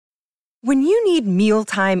When you need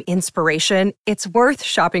mealtime inspiration, it's worth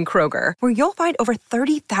shopping Kroger, where you'll find over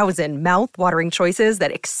 30,000 mouth-watering choices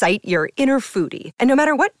that excite your inner foodie. And no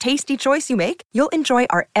matter what tasty choice you make, you'll enjoy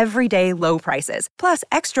our everyday low prices, plus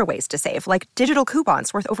extra ways to save, like digital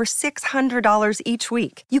coupons worth over $600 each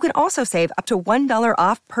week. You can also save up to $1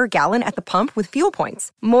 off per gallon at the pump with fuel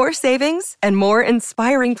points. More savings and more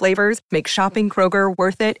inspiring flavors make shopping Kroger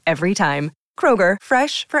worth it every time. Kroger,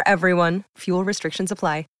 fresh for everyone. Fuel restrictions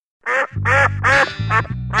apply.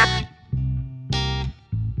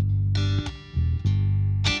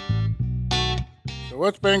 So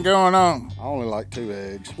what's been going on? I only like 2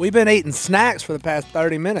 eggs. We've been eating snacks for the past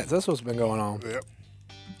 30 minutes. That's what's been going on. Yep.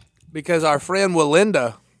 Because our friend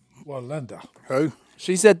Wildest, Who?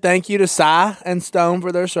 she said thank you to Cy and Stone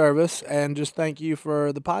for their service and just thank you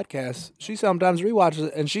for the podcast. She sometimes rewatches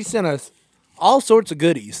it, and she sent us all sorts of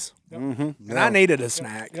goodies. Mm-hmm. And I needed a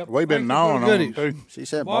snack. Yep. We've been gnawing on them, too. She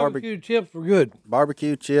said Barbecue chips were good.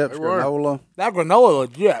 barbecue chips, They were. granola. That granola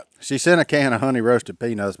legit. She sent a can of honey roasted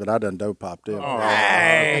peanuts, but I done dough popped them.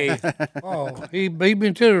 Hey. Oh, he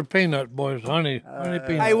been to the peanut boys, honey peanut.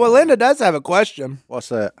 Hey, well, Linda does have a question. What's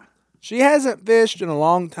that? She hasn't fished in a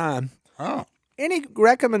long time. Oh, Any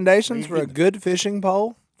recommendations for a good fishing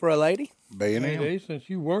pole for a lady? being him. JD, since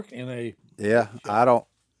you work in a Yeah, I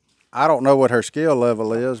don't know what her skill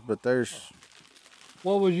level is, but there's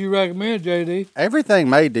what would you recommend, JD? everything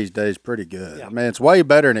made these days pretty good. I mean, it's way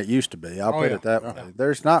better than it used to be. I'll put it that way.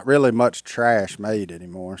 There's not really much trash made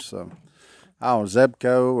anymore. So, I don't know,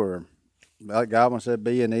 Zebco or like Godwin said,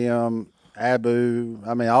 B&M, Abu.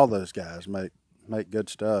 I mean, all those guys make good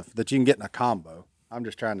stuff that you can get in a combo. I'm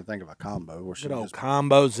just trying to think of a combo where she Good old just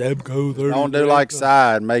combo Zebco. don't do like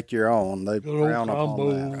side, make your own. They Good old frown up on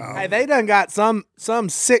combo. that. Hey, they done got some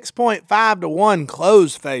 6.5 to 1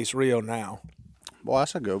 closed face reel now. Boy,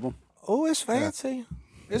 that's a good one. Oh, it's fancy.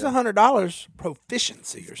 It's $100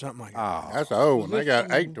 proficiency or something like that. Oh, That's the old one. They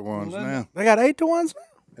got 8 to 1s now. They got 8 to 1s now?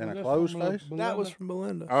 in a closed face. That was from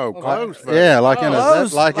Belinda. Oh, close face. Yeah, like in a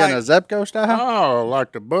Closed, in a like- Zepco style. Oh,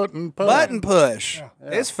 like the button push. Button push.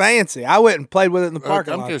 It's fancy. I went and played with it in the Look,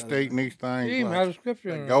 parking I'm lot. just eating these things. He even like had a scripture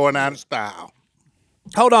in it. going out of style.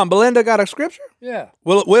 Hold on, Belinda got a scripture? Yeah.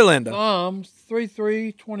 Willinda. Psalms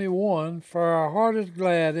 3:21, for our heart is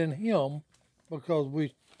glad in him because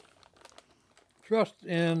we trust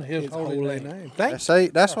in his holy name. Thanks. See,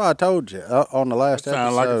 that's why I told you on the last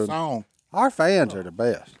Sound like a episode. song. Our fans are the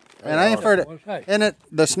best, and I ain't for Well, hey, And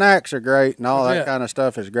the snacks are great, and all that Yeah. kind of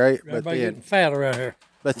stuff is great. But everybody the getting fat around here.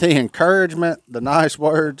 encouragement, the nice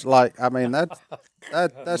words, like I mean that's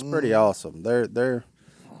pretty awesome. They're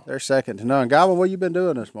second to none. Goblin, what you been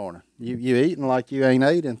doing this morning? You eating like you ain't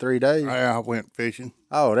ate in 3 days? I went fishing.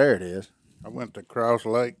 Oh, there it is. I went to Cross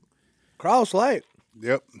Lake. Cross Lake.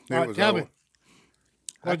 Yep. It All right, was tell over me.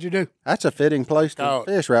 What'd you do? That's a fitting place to Caught-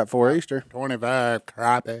 fish right before Easter. 25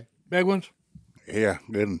 crappie. Big ones? Yeah,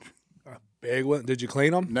 good. one. Big one. Did you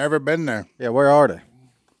clean them? Never been there. Yeah, where are they?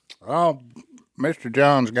 Oh, Mr.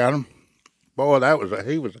 John's got him. Boy,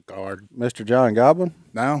 he was a card. Mr. John Goblin?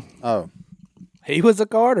 No, Oh, He was a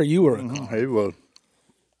card or you were a card? he was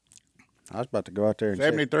I was about to go out there and check.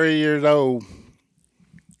 73 years old.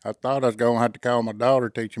 I thought I was going to have to call my daughter,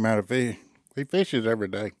 teach him how to fish. He fishes every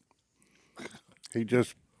day.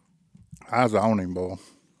 I was on him, boy.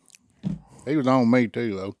 He was on me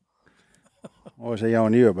too, though. What was he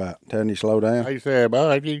on you about? Telling you slow down? He said,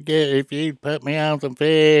 "Boy, if you put me on some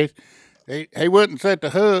fish," he wouldn't set the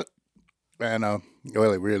hook, and well,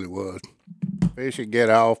 he really was. Fish would get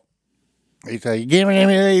off. He said, "You give me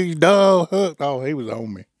these dull hooks." Oh, he was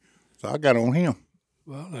on me, so I got on him.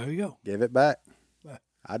 Well, there you go. Give it back.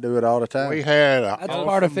 I do it all the time. We had That's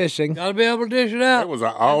part of fishing. Got to be able to dish it out. it was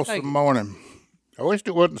an awesome morning. I wished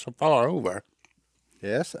it wasn't so far over.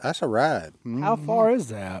 Yes, that's a ride. How far is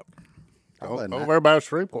that? Probably an, Over about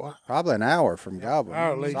Shreveport. probably an hour from Goblin.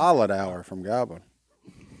 Hour at least. Solid hour from Goblin.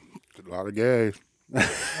 It's a lot of gas.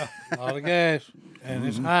 A lot of gas, and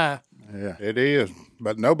it's high. Yeah. It is,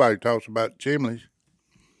 but nobody talks about chimneys.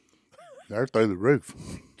 They're through the roof.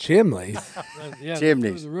 Chimneys. Yeah,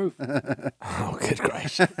 Chimneys. through the roof. Oh, good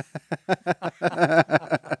gracious.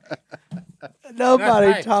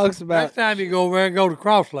 Nobody Hey, talks about. Next time you go over there, go to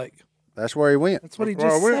Cross Lake. That's where he went. That's what he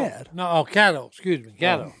That's where just I went. said. No, Caddo. Excuse me,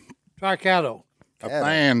 Caddo. Try Caddo. A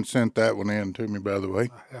fan sent that one in to me, by the way.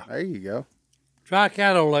 There you go. Try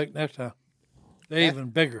Caddo Lake next time. They're even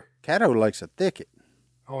bigger. Caddo Lake's a thicket.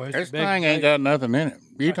 Oh, it's This a big thing ain't lake. got nothing in it.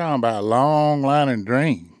 You talking about a long line and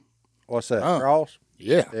dream. What's that? Oh. Cross?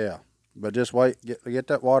 Yeah. Yeah. But just wait. Get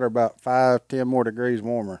that water about 5-10 more degrees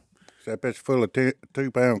warmer, Except it's full of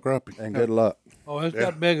 2-pound crappie. and good luck. Oh, it's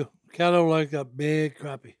got big. Caddo Lake got big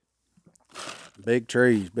crappie. Big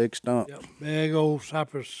trees, big stumps, Yep, big old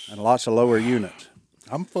cypress. and lots of lower units.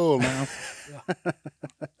 I'm full now.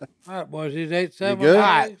 All right, boys, he's ate 7 good?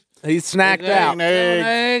 eggs. He's snacked Eight out. eggs,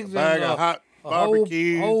 eggs a bag and of hot a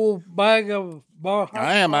barbecue. whole bag of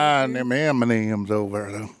I am eyeing them M&Ms over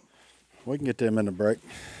there, though. We can get them in the break.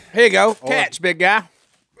 Here you go. Catch, big guy.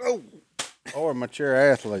 Or a mature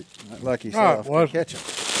athlete like All yourself right, can catch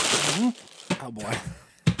them. Oh, boy.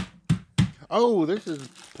 Oh, this is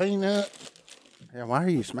peanut. Yeah, why are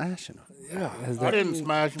you smashing them? I didn't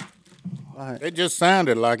smash them. Why? It just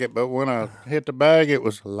sounded like it, but when I hit the bag, it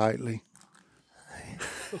was lightly.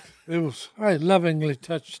 It was lovingly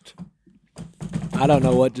touched. I don't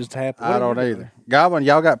know what just happened. I don't either. Goblin,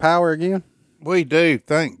 y'all got power again? We do,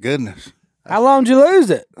 thank goodness. How long did you lose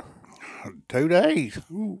it? 2 days.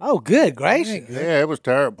 Oh, good gracious. Yeah, it was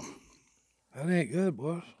terrible. That ain't good,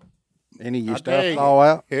 boys. Any of your I stuff tell you, fall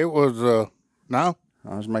out? It was, no.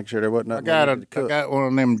 I was making sure there wasn't I nothing got we needed to I cook. got one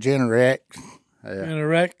of them Generacs. Yeah. In a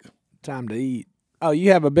wreck. Time to eat. Oh,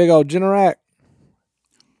 you have a big old Generac?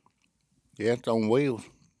 Yeah, it's on wheels.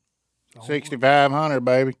 6,500,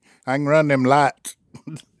 baby. I can run them lights.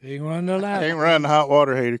 He can run the I light. can't run the hot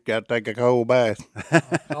water heater. Got to take a cold bath,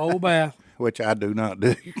 Old bath. which I do not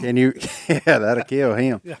do. Can you? Yeah, that'll kill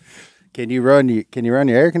him. Yeah. Can you run your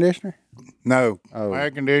air conditioner? No, Oh. air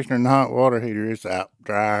conditioner and hot water heater is out.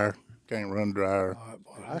 Dryer. Can't run dryer.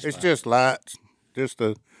 It's just lights.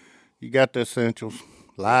 You got the essentials.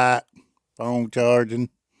 Light, phone charging,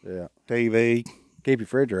 Yeah. TV, Keep your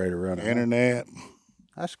refrigerator running. huh? internet,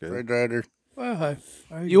 That's good. refrigerator, Well, hey,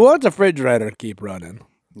 there You want the refrigerator to keep running.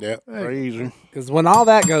 yeah, freezer. Because when all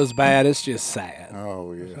that goes bad, it's just sad.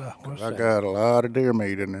 Oh, yeah. what's I that? got a lot of deer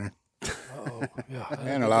meat in there Oh, yeah.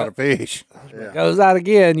 and a lot of fish. Goes out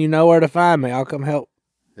again, you know where to find me. I'll come help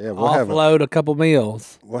Yeah, we'll have offload a couple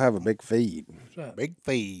meals. a big feed. Big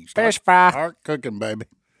feast. Fish fry. Start cooking, baby.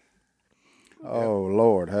 Oh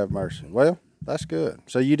Lord, have mercy. Well, that's good.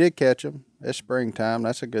 So you did catch them. It's springtime.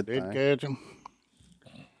 That's a good Did thing. catch them.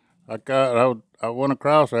 I went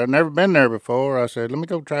across there. I'd never been there before. I said, let me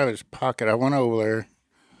go try this pocket. I went over there,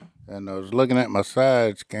 and I was looking at my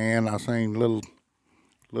side scan. I seen little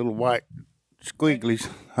white squigglies.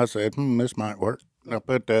 I said, this might work. And I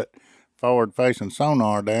put that forward-facing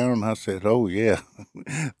sonar down, and I said, oh, yeah,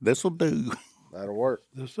 this'll do. That'll work.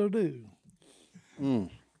 This'll do. And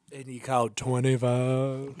you called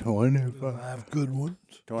 25. 25. I have good ones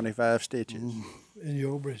 25 stitches. in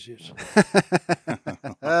your britches.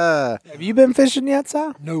 Have you been fishing yet,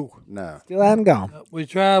 Si? No. No. Still hadn't gone. We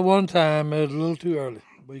tried one time. It was a little too early.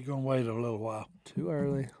 We're going to wait a little while. Too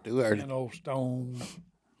early. Too early. An old stone.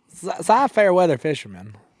 Si a fair weather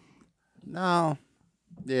fisherman. No.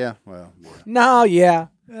 Yeah. Well, No, yeah.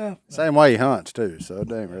 Yeah. same way he hunts too. So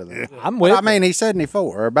it ain't really. I'm with I mean, he's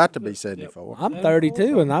 74 or about to be 74. I'm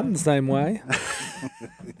 32 and I'm the same way.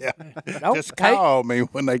 Yeah. Don't Just take- call me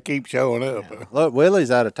when they keep showing up. Look,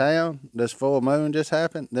 Willie's out of town. This full moon just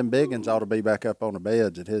happened. Them biggins ought to be back up on the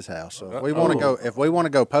beds at his house. So if we want to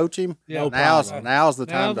go, poach him, Yeah, now's the time Now's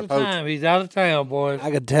to the poach time. him. He's out of town, boys. I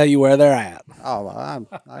can tell you where they're at. Oh,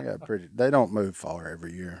 I got pretty. They don't move far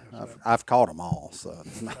every year. I've caught them all. So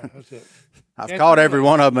it's not, That's it. I've caught every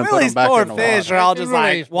one of them and put Willie's them back poor in the fish water. are all just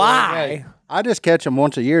Really, like, why? I just catch them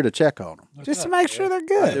once a year to check on them. Just to make sure they're I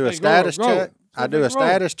good. do a They status grow. check. So I do they a grow.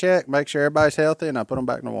 status check, make sure everybody's healthy, and I put them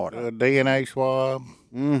back in the water. A DNA swab.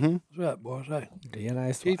 Mm-hmm. That's right, boys. Hey,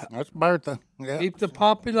 DNA swab. That's Bertha. Yeah. keep the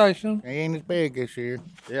population. He ain't as big this year.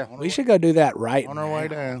 Yeah. We should go do that right On now. our way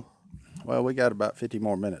down. Well, we got about 50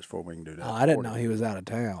 more minutes before we can do that. Oh, I didn't know he was out of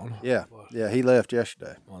town. Yeah. Yeah, he left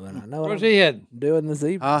yesterday. Well, then I know what Where's I'm he heading? doing this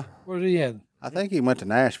evening. Huh? Where's he heading? I think he went to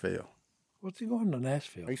Nashville. What's he going to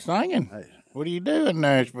Nashville? He's singing. Hey. What do you do in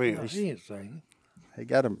Nashville? He ain't singing. He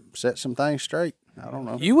got to set some things straight. I don't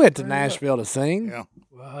know. You went to Nashville to sing? Yeah.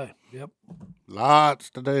 Well, hey, yep.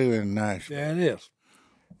 Lots to do in Nashville. There it is.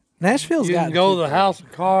 Nashville's You got can go to the House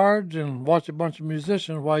of Cards and watch a bunch of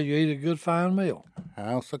musicians while you eat a good fine meal.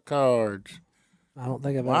 House of Cards. I don't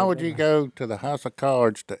think I've Why ever would been you there. go to the House of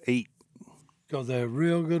Cards to eat? Because they're a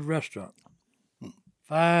real good restaurant.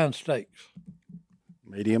 Fine steaks.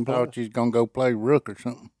 Medium plus. Thought you was gonna go play rook or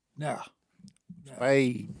something. Now,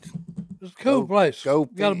 Spades. it's a cool place. go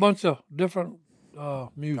Got a fish. bunch of different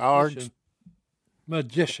musicians.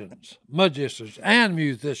 Magicians, and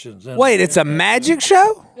musicians. in Wait, it. it's a magic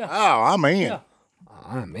show? Oh, I'm in. Yeah.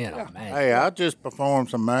 I'm in on magic. Hey, I'll just perform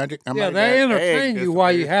some magic. I Yeah, made they that entertain egg you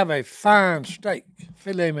while you disappear. have a fine steak,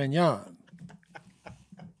 filet mignon.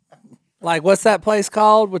 Like, what's that place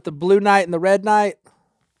called with the blue night and the red night?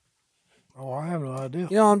 Oh, I have no idea.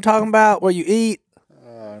 You know what I'm talking about? Where you eat?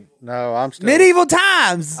 No, I'm still Medieval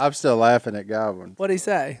times. I'm still laughing at Godwin. What'd he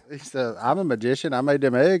say? He said, "I'm a magician. I made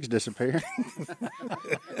them eggs disappear."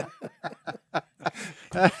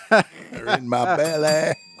 They're in my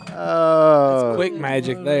belly. Oh, Quick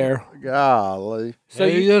magic there. golly! So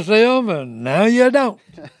you just see them, and now you don't.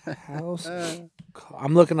 House.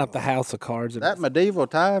 I'm looking up the House of Cards. That medieval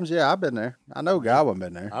times, yeah, I've been there. I know Godwin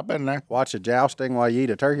been there. I've been there. Watch a jousting while you eat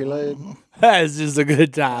a turkey leg. That's just a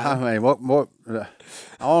good I time. mean, what?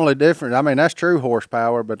 Only difference. I mean, that's true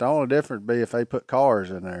horsepower, but the only difference be if they put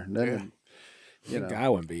cars in there. Then, you know, I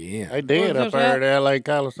wouldn't be in. They did Where's up this there at? at L.A.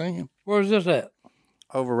 Coliseum. Where's this at?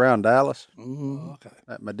 over around Dallas, Okay.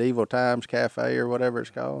 that Medieval Times Cafe or whatever it's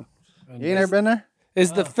called. You ain't never been there?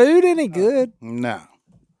 Is the food any good? No.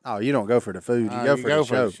 Oh, you don't go for the food. You No, go you for go the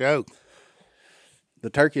for show. the show. The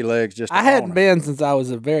turkey legs just. I hadn't been since I was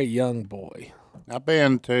a very young boy. I've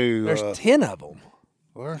been to There's 10 of them.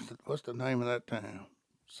 what's the name of that town?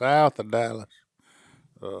 South of Dallas.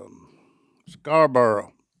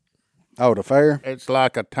 Scarborough. Oh, the fair. It's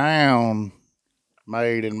like a town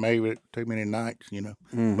made in maybe too many nights, you know.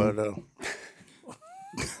 Mm-hmm. But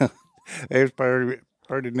it's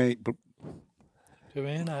pretty neat. But Too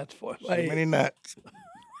many nights for too many nights.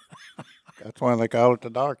 That's why they call it the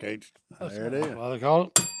Dark Ages. There it is. Well, they call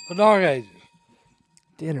it the Dark Ages.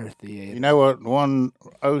 Dinner theater. You know what one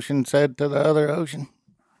ocean said to the other ocean?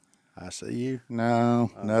 I see you.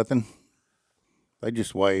 No, nothing. They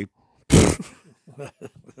just waved.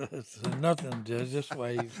 It's nothing, just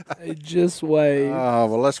wave. They just wait. Oh,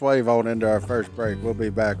 well, let's wave on into our first break. We'll be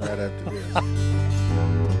back right after this.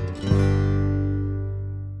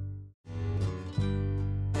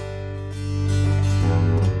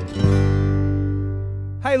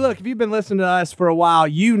 Hey, look, if you've been listening to us for a while,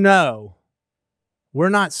 you know we're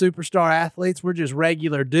not superstar athletes. We're just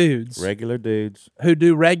regular dudes Regular dudes. who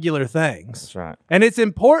do regular things. That's right. And it's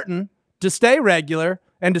important to stay regular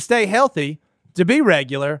and to stay healthy, to be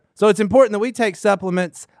regular. So it's important that we take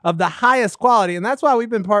supplements of the highest quality. And that's why we've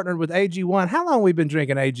been partnered with AG1. How long have we been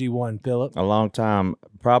drinking AG1, Philip? A long time,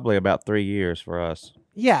 probably about 3 years for us.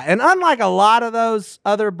 Yeah, and unlike a lot of those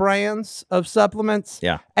other brands of supplements,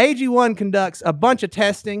 Yeah. AG1 conducts a bunch of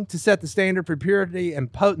testing to set the standard for purity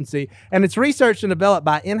and potency, and it's researched and developed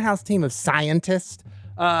by an in-house team of scientists,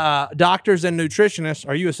 doctors, and nutritionists.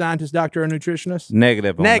 Are you a scientist, doctor, or nutritionist?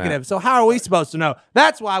 Negative on Negative. So how are we supposed to know?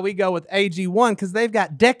 That's why we go with AG1, because they've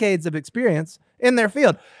got decades of experience in their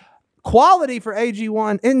field. Quality for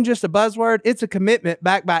AG1 isn't just a buzzword. It's a commitment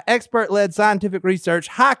backed by expert-led scientific research,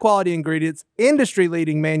 high-quality ingredients,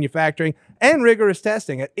 industry-leading manufacturing, and rigorous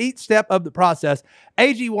testing. At each step of the process,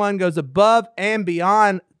 AG1 goes above and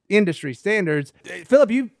beyond industry standards.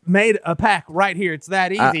 Philip, you made a pack right here. It's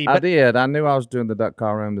that easy. I did. I knew I was doing the duck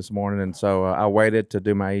call room this morning, and so I waited to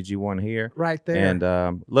do my AG1 here. Right there.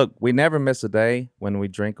 And look, we never miss a day when we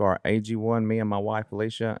drink our AG1, me and my wife,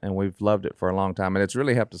 Alicia, and we've loved it for a long time, and it's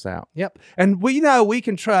really helped us out. Yep. And we know we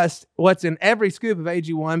can trust what's in every scoop of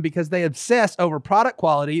AG1 because they obsess over product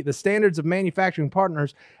quality, the standards of manufacturing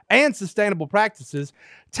partners, and sustainable practices.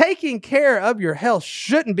 Taking care of your health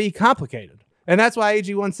shouldn't be complicated. And that's why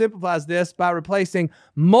AG1 simplifies this by replacing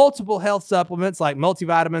multiple health supplements like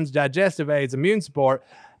multivitamins, digestive aids, immune support,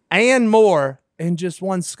 and more in just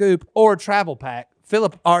one scoop or travel pack.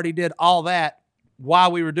 Philip already did all that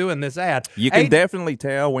while we were doing this ad. You can definitely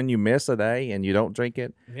tell when you miss a day and you don't drink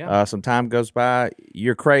it. Yeah. Some time goes by,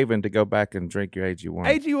 you're craving to go back and drink your AG1.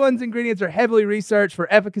 AG1's ingredients are heavily researched for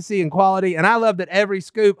efficacy and quality, and I love that every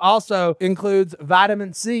scoop also includes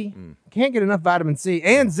vitamin C. Can't get enough vitamin C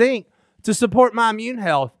and zinc to support my immune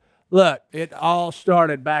health. Look, it all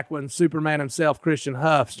started back when Superman himself, Christian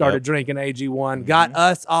Huff, started drinking AG1, got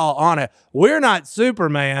us all on it. We're not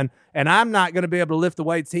Superman, and I'm not going to be able to lift the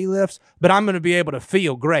weights he lifts, but I'm going to be able to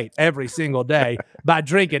feel great every single day by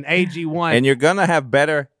drinking AG1. And you're going to have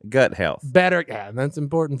better gut health. Better. Yeah, that's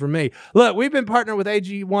important for me. Look, we've been partnered with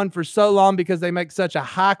AG1 for so long because they make such a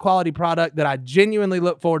high quality product that I genuinely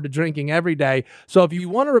look forward to drinking every day. So if you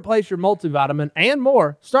want to replace your multivitamin and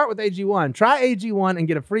more, start with AG1. Try AG1 and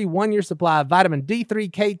get a free 1-year supply of vitamin D3,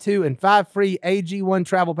 K2, and 5 free AG1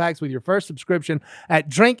 travel packs with your first subscription at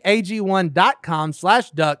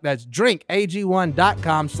drinkag1.com/duck. That's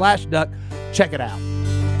drinkag1.com/duck. Check it out.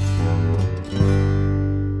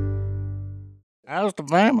 How's the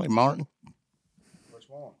family, Martin? Which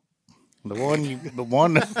one? The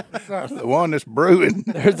one that's brewing.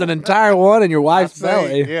 There's an entire one in your wife's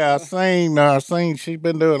belly. Yeah, I seen she's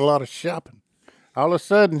been doing a lot of shopping. All of a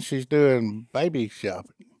sudden, she's doing baby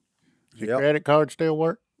shopping. Does your credit card still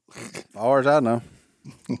work? As far as I know.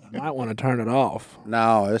 Might want to turn it off.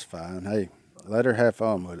 No, it's fine. Hey, let her have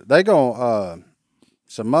fun with it. They gonna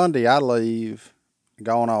So Monday I leave,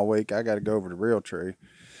 gone all week. I got to go over to Realtree.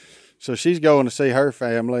 So she's going to see her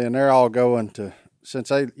family, and they're all going to, since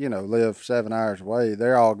they, live 7 hours away,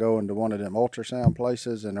 they're all going to one of them ultrasound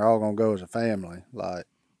places, and they're all going to go as a family, like,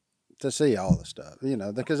 to see all the stuff,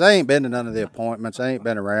 because they ain't been to none of the appointments. They ain't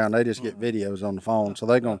been around. They just get videos on the phone. So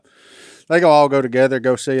they're going to all go together,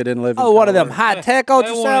 go see it in living color. One of them high-tech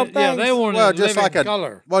ultrasound things? Yeah, they want it just like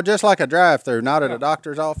color. Well, just like a drive-through, not at a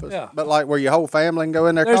doctor's office, but like where your whole family can go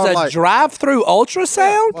in there. There's a drive-through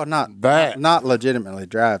ultrasound? Well, not legitimately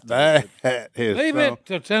drive-through. That is Leave it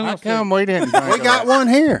to Tennessee. How come we didn't think We got one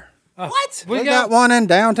here. What? We got one in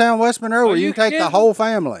downtown West Monroe where you take the whole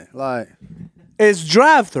family. Like, it's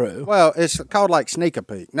drive-through. well, it's called like Sneak a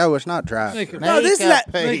Peek. No, it's not drive-through. No, this is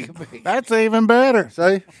that. That's even better.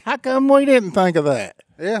 See? How come we didn't think of that?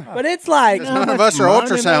 Yeah. But it's like None of us are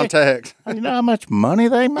ultrasound techs. You know how much money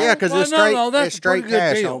they make? Yeah, because it's straight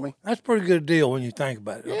cash, homie. That's a pretty good deal when you think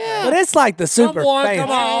about it. Yeah. But it's like the super fancy. Come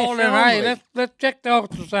on, and hey, let's check the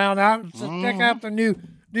ultrasound out. Let's check out the new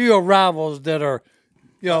arrivals that are,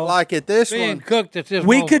 like at this being one. cooked at this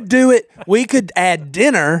We moment. could do it. We could add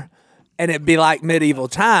dinner, and it'd be like medieval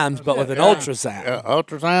times, but with an ultrasound.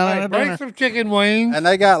 Ultrasound Hey, and a bring dinner. some chicken wings. And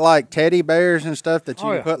they got like teddy bears and stuff that you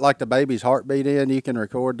Oh, can yeah. put like the baby's heartbeat in. You can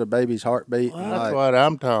record the baby's heartbeat. and, That's like, what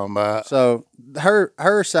I'm talking about. so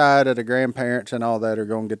her side of the grandparents and all that are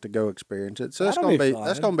going to get to go experience it. So That'll be fun.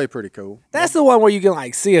 that's going to be pretty cool. That's the one where you can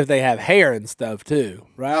like see if they have hair and stuff too,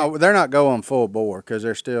 right? No, they're not going full bore because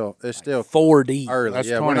it's still 4D. early. That's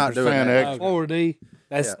Yeah, we're not 20% doing that. extra. 4D.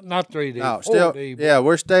 That's Not 3D. No, still 4D. yeah,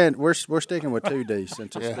 we're sticking with 2D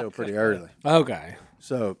since it's still pretty early. okay.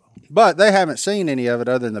 So, but they haven't seen any of it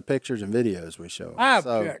other than the pictures and videos we show. I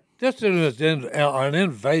So, object. This is an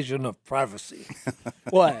invasion of privacy.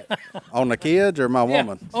 What? on the kids or my Yeah,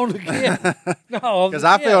 woman? on the kid. No, Because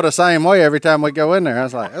I feel the same way every time we go in there. I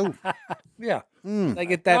was like, oh, Yeah. They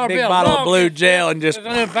get that That'll big be a bottle of long- blue gel and just It's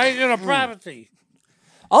an invasion of privacy.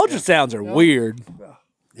 ultrasounds are weird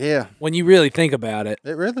yeah, when you really think about it.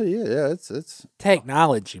 it really is. Yeah, it's.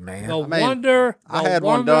 Technology, man. The mean, wonder. I the had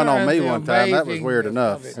one wonder done on and me the one time. That was weird amazingness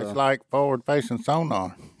enough. of it. So. It's like forward-facing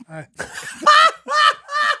sonar. Yeah,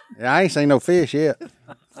 I ain't seen no fish yet.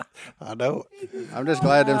 I know. I'm just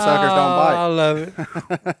glad them suckers don't I bite. love it.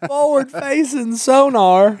 Forward facing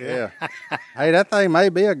sonar. Yeah. Hey, that thing may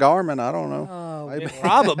be a Garmin. I don't know. Maybe,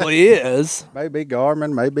 Probably is. maybe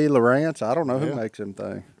Garmin, maybe Lowrance. I don't know who makes them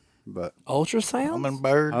things. But Ultrasound?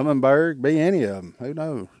 Hummingbird. Hummingbird, be any of them. Who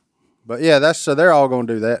knows? But yeah, so they're all going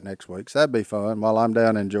to do that next week. So that'd be fun while I'm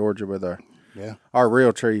down in Georgia with our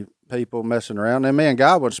Realtree people messing around. And me and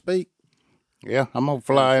God would speak. Yeah, I'm going to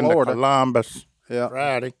fly into Florida. Columbus Yeah.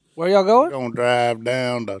 Friday. Where y'all going? Going to drive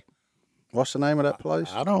down to, What's the name of that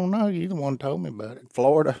place? I don't know. You the one told me about it.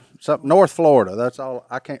 Florida. Something North Florida. That's all.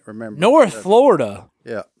 I can't remember. North Florida.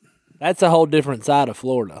 Yeah. That's a whole different side of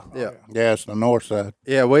Florida. Yeah. Yeah, it's the north side.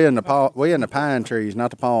 Yeah, we in the pine trees, not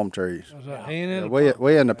the palm trees. Is that hand in Yeah, the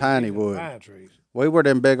we in the piney wood. pine trees? We where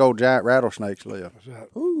them big old giant rattlesnakes live.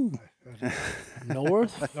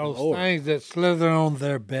 North? Those things that slither on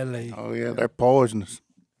their belly. Oh, yeah, they're poisonous.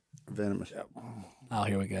 Venomous. Oh,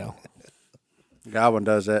 here we go. Godwin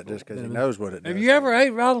does that just because he knows what it does. Have you ever ate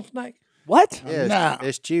rattlesnake? What? Yeah, Nah.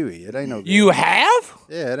 it's chewy. It ain't no good. You have?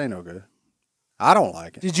 Yeah, it ain't no good. I don't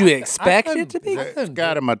like it. Did you expect it to be? It's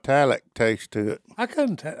got a metallic taste to it. I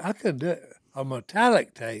couldn't do it. A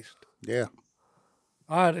metallic taste. Yeah.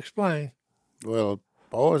 All right, explain. Well,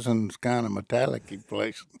 poison's kind of metallic in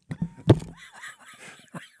place.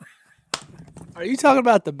 Are you talking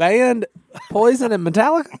about the band Poison and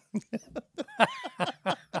Metallica?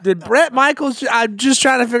 Did Brett Michaels? I'm just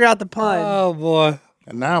trying to figure out the pun. Oh boy!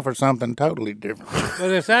 And now for something totally different. But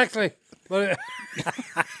it's actually,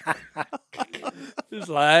 Just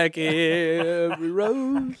like every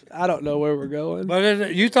rose. I don't know where we're going.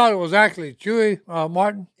 you thought it was actually chewy,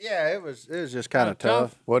 Martin? Yeah, it was just kind of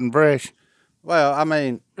tough. tough. Wasn't fresh. Well, I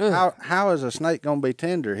mean, how is a snake gonna be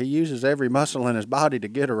tender? He uses every muscle in his body to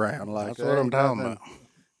get around. Like That's there what I'm ain't talking nothing- about.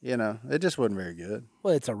 You know, it just wasn't very good.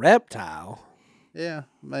 Well, it's a reptile. Yeah,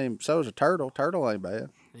 I mean, so's a turtle. Turtle ain't bad.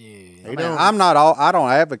 He I mean, don't- I don't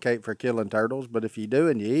advocate for killing turtles, but if you do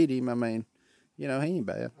and you eat him, I mean, he ain't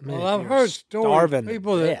bad. I mean, Well, if I've you're heard stories. starving to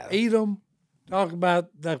People that death. eat them talk about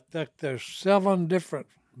that there's 7 different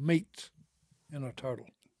meats in a turtle.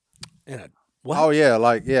 In a, what? Oh yeah,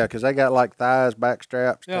 because they got like thighs, back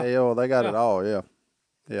straps, Yeah. tail. They got it all.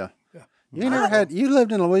 Yeah. You never had? You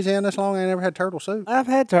lived in Louisiana this long and never had turtle soup, I've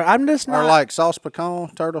had to. I'm just not. or like sauce pecan,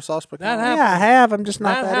 turtle sauce pecan. That happened. yeah, I have. I'm just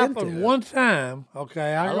not That that happened into it. one time.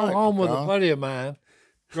 Okay, I go like home with a pecan. buddy of mine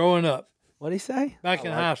growing up What'd he say? back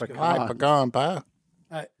in high school. Like pecan pie.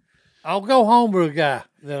 I'll go home with a guy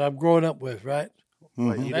that I'm growing up with, right?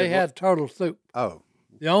 Mhm. They had turtle soup. Oh,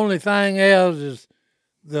 The only thing is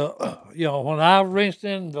the when I rinsed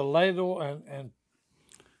in the ladle and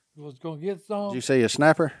was gonna get some. did you see a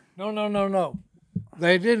snapper? No.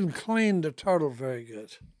 They didn't clean the turtle very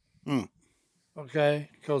good. Mm. Okay,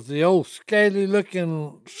 because the old scaly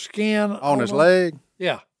looking skin On his them- leg?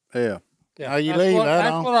 Yeah. Yeah. Yeah. How you that's leave what, that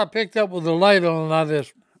That's on? what I picked up with the ladle, and I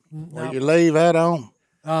just. Well, you leave that on.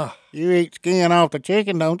 You eat skin off the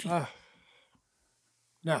chicken, don't you?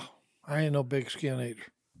 No, I ain't no big skin eater.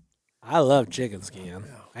 I love chicken skin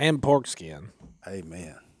and pork skin.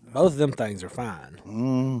 Amen. Both of them things are fine.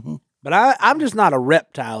 Mm-hmm. But I'm just not a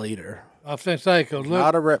reptile eater. I was going to say, because look,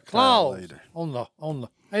 Not a reptile claws eater. on the.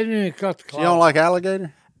 They didn't even cut the claws. You don't like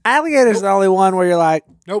alligator? Alligator's the only one where you're like,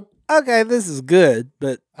 Nope. okay, this is good,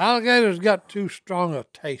 but Alligator's got too strong a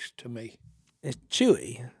taste to me. it's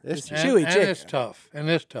chewy. It's chewy and chicken. it's tough.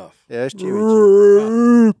 Yeah, it's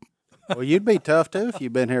chewy. Well, you'd be tough too if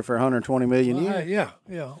you've been here for 120 million Well, years.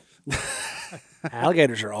 yeah.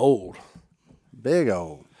 Alligators are old. Big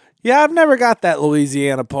old. Yeah, I've never got that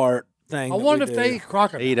Louisiana part thing. I wonder if they eat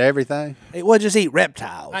crocodile. Eat everything. Well, just eat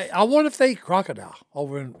reptiles. I wonder if they eat crocodile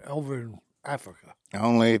over in Africa.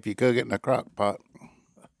 Only if you cook it in a crock pot.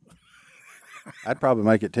 I'd probably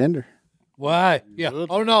make it tender. Why? Yeah.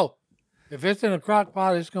 Oh no. If it's in a crock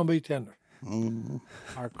pot, it's gonna be tender. Mm-hmm.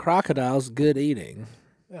 Are crocodiles good eating?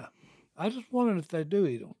 Yeah. I just wondered if they do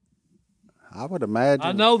eat them. I would imagine.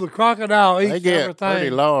 I know the crocodile eats They get everything. pretty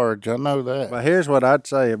large. I know that. But here's what I'd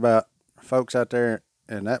say about folks out there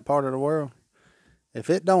in that part of the world. If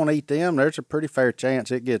it don't eat them, there's a pretty fair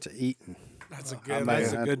chance it gets eaten. That's a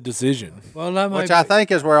That's a good decision. Well, that might Which be. I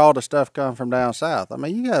think is where all the stuff come from down south. I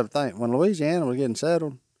mean, you got to think, when Louisiana was getting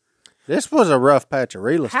settled, this was a rough patch of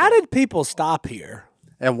real estate. How did people stop here?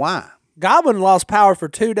 And why? Goblin lost power for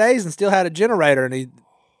 2 days and still had a generator, and he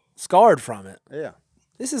scarred from it. Yeah.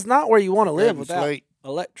 This is not where you want to live Couldn't without sleep.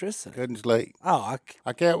 electricity. Couldn't sleep. Oh,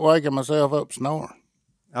 I kept waking myself up snoring.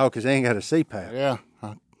 Oh, because they ain't got a CPAP. Yeah.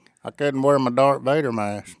 I couldn't wear my Darth Vader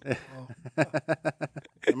mask.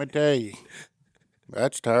 Let me tell you.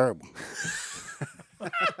 That's terrible.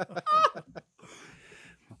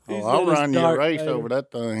 I'll run you a Darth race Vader. over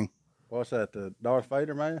that thing. What's that, the Darth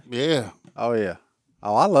Vader man? Yeah. Oh, yeah.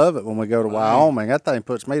 Oh, I love it when we go to Wyoming. That thing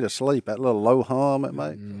puts me to sleep, that little low hum it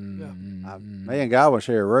makes. Me and Guy was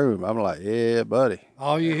share a room. I'm like, yeah, buddy.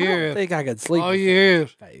 all you I hear don't is think I could sleep all with you hear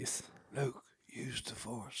is face. Luke, use the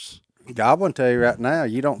force. Goblin tell you right now,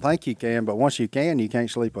 you don't think you can, but once you can, you can't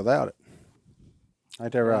sleep without it.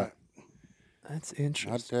 Ain't that right? That's I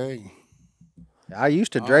interesting. tell you. I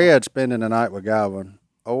used to dread spending the night with Goblin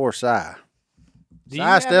or Cy. Do you Cy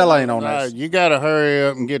have still a- ain't on that. You got to hurry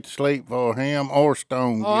up and get to sleep for him or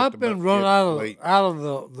Stone. Oh, I've been run out sleep.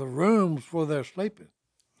 of the rooms where they're sleeping.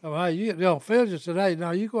 So Phil just said, "Hey,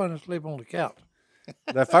 now you go in and sleep on the couch."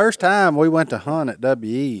 The first time we went to hunt at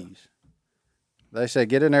WE's, they said,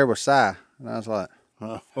 get in there with Cy. And I was like,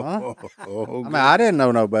 Huh? I mean, I didn't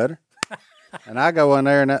know no better. And I go in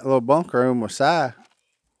there in that little bunk room with Cy,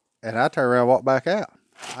 and I turn around and walk back out.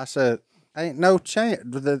 I said, ain't no chance.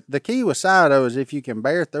 The key with Cy, though, is if you can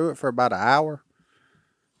bear through it for about an hour,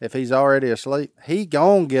 if he's already asleep, he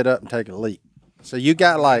gon' get up and take a leak. So you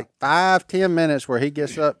got like 5-10 minutes where he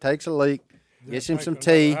gets up, takes a leak, gets him some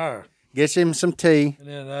tea, Hour. gets him some tea. And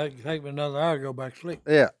then that take me another hour to go back to sleep.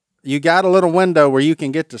 Yeah. You got a little window where you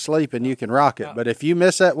can get to sleep and you can rock it. But if you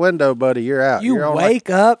miss that window, buddy, you're out. You You're on wake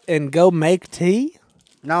up and go make tea?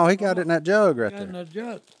 no, he got it in that jug right Got in there. that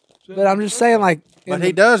jug. But I'm just saying, like, in But he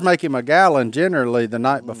the- does make him a gallon generally the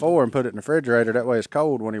night before and put it in the refrigerator. That way it's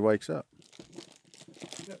cold when he wakes up.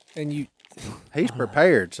 and you He's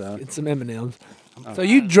prepared, son. get some M&Ms. So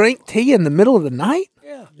you drink tea in the middle of the night?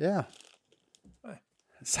 Yeah. Yeah.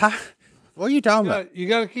 What are you talking about? You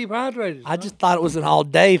got to keep hydrated. I just thought it was an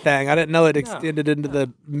all-day thing. I didn't know it extended into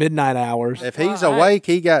the midnight hours. If he's awake,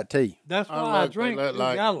 he got tea. That's why Oh, I look, they drink look 2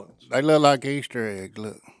 like- gallons. They look like Easter eggs.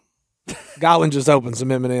 Look. Godwin just opened some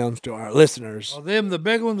M&Ms to our listeners Are them the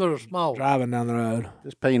big ones or the small ones? driving down the road.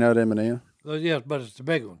 Just peanut M&M. Yes, but it's the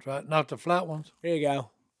big ones, right? Not the flat ones. Here you go.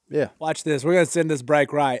 Yeah. Watch this. We're going to send this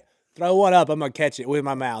break right. Throw one up. I'm going to catch it with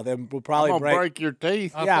my mouth. And we'll I'm probably going to break. break your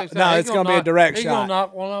teeth. I Yeah, think so. no, He it's gonna be a direct He's shot. going to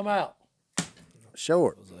knock one of them out.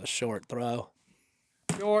 Short. A short throw.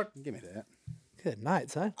 Short. Give me that. Good night,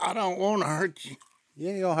 son. I don't want to hurt you. You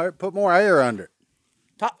ain't gonna hurt. Put more air under it.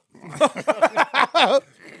 Top.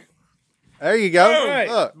 There you go. right.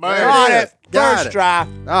 Look, Got there Got is. it. Got First it. try.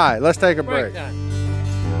 All right, let's take a Break break. time.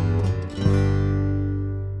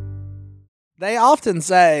 They often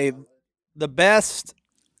say the best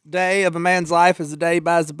day of a man's life is the day he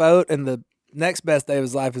buys the boat, and the next best day of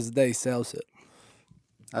his life is the day he sells it.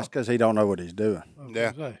 That's because he don't know what he's doing.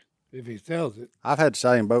 Yeah. If he sells it. I've had the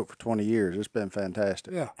same boat for 20 years. It's been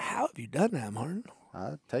fantastic. Yeah. How have you done that, Martin?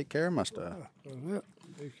 I take care of my stuff. That's it.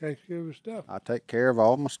 He takes care of his stuff. I take care of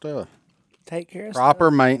all my stuff. Take care of Proper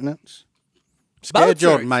maintenance,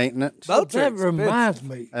 scheduled maintenance, Boats are That reminds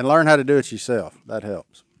me. and learn how to do it yourself. That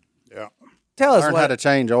helps. Yeah. Tell us Learn how to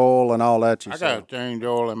change oil and all that I yourself. got to change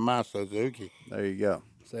oil in my Suzuki. There you go.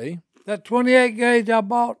 See? That 28 gauge I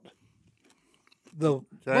bought, the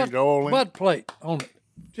Change oil in. butt plate on it.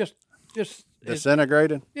 Just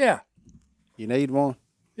Disintegrated. yeah. You need one.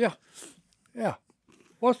 Yeah.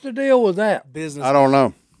 What's the deal with that? Business. I don't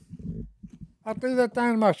know. I threw that thing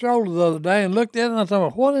in my shoulder the other day and looked at it and I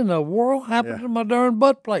thought, what in the world happened to my darn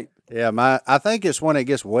butt plate? Yeah, I think it's when it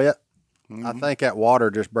gets wet. I think that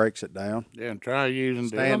water just breaks it down. Yeah, and try using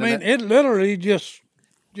Stand I deodorant. mean, it literally just,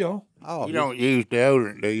 Oh, You don't use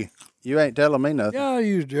deodorant, do you? you ain't telling me nothing. yeah, I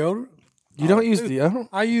use deodorant. You don't use deodorant?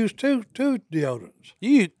 I use two deodorants.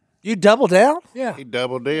 You double down? Yeah. He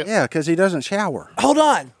double dip. Yeah, because he doesn't shower. Hold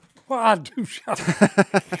on. Well, I do shower.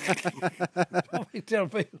 Don't be telling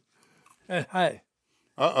people. Hey,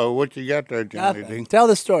 What you got there, Johnny Nothing. D? Tell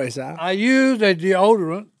the story, Si. I use a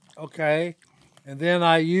deodorant, okay, and then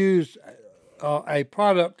I use a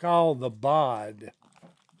product called the Bod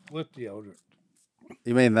with deodorant.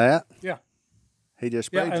 You mean that? Yeah. He just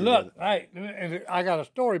Yeah, sprayed and you look, with hey, and I got a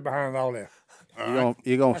story behind all this. it.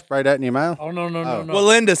 You gonna spray that in your mouth? Oh, no. Well,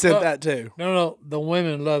 Linda said that too. No, the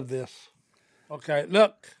women love this. Okay,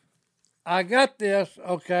 look, I got this,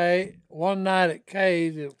 okay, one night at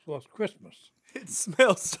Kay's, it was Christmas. It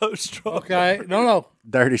smells so strong. Okay, no.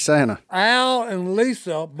 Dirty Santa. Al and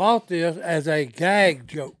Lisa bought this as a gag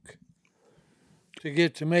joke to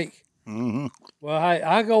get to me. Mm-hmm. Well, hey,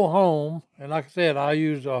 I go home, and like I said, I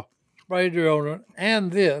use a spray deodorant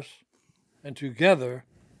and this, and together,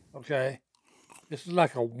 okay, this is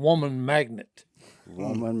like a woman magnet,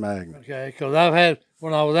 Woman magnet. okay? Because I've had,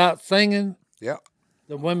 when I was out singing, Yeah.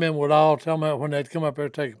 the women would all tell me, when they'd come up there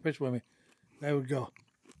to take a picture with me, they would go,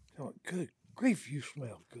 good grief, you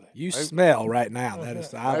smell good. You smell right now. That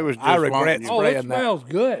is. I was just regret wanting you- Oh, it spraying that. smells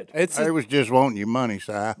good. It's I was just wanting your money,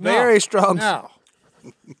 Si. very strong. Now,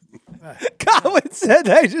 Colin said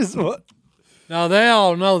they just want. now they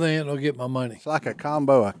all know they ain't gonna get my money. It's like a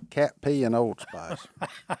combo of cat pee and Old Spice.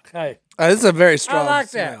 Okay, This is a very strong I like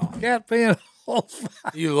smell. that cat peeing,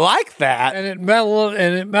 You like that? and it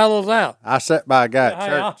mellows out. I sat by a guy at Hey,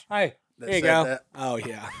 church. hey, that Here you said go. that. Oh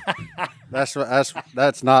yeah.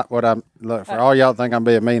 That's not what I'm. Look, for all y'all think I'm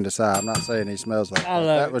being mean to Si, I'm not saying he smells like I that.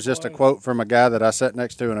 love That it. was just a quote from a guy that I sat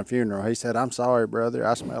next to in a funeral. He said, "I'm sorry, brother.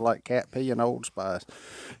 I smell like cat pee and Old Spice."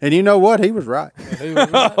 And you know what? He was right. he was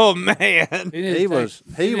right. Oh man. He, He was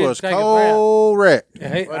needs to take a bath. cold wrecked.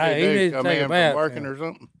 Yeah, he, What hey, did he he do? needs to Come take a in bath. from working or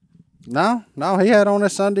something? No, he had on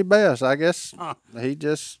his Sunday best. I guess he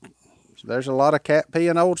just. There's a lot of cat pee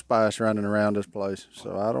and Old Spice running around this place,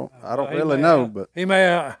 so I don't He really may know, have- but he may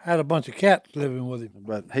have had a bunch of cats living with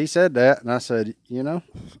him. he said that, and I said, Yeah.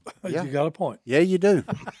 You got a point. Yeah, you do.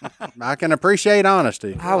 I can appreciate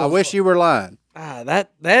honesty. I wish you were lying.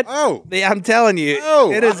 That. Oh. I'm telling you,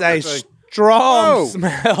 Oh, it is a that's strong Oh.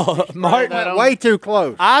 smell, Martin. Way too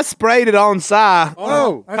close. I sprayed it on Si.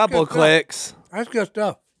 Oh, A couple of good stuff. clicks. That's good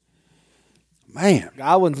stuff. man,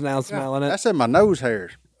 Godwin's now smelling it. that's in my nose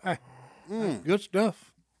hairs. That's good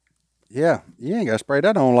stuff. Yeah, you ain't got to spray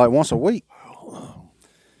that on like once a week.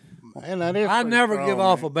 Man, that is I pretty never strong, give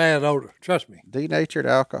off man. a bad odor. Trust me. Denatured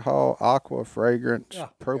alcohol, aqua fragrance,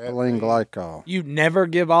 propylene glycol. You never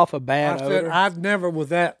give off a I bad said odor. I've never with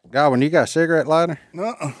that. Godwin, you got a cigarette lighter?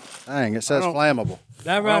 Uh-uh. Dang, it says don't- flammable.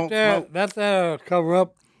 That I right don't there, smoke. that'll cover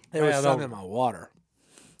up. There was bad some odor. in my water.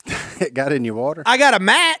 It got in your water? I got a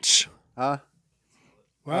match. Huh?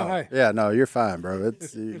 Well, hey, Yeah, no, you're fine, bro.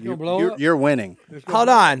 It's gonna blow up? you're winning. Hold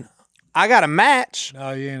on. I got a match.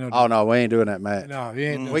 no, you ain't no. Oh no, we ain't doing that match. No, you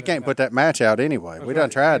ain't. We can't put that match out anyway. We done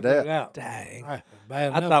tried Put it that. out. Dang. Hey,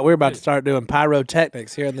 bad I enough. thought we were about to start doing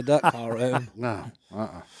pyrotechnics here in the duck call room. No.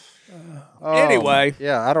 Anyway.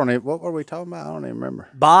 Yeah, I don't even. What were we talking about? I don't even remember.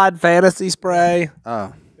 Bod fantasy spray.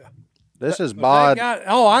 This is They bod.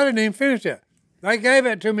 I didn't even finish that. They gave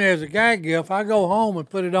it to me as a gag gift. I go home and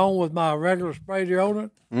put it on with my regular spray deodorant.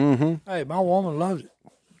 Mm-hmm. Hey, my woman loves it.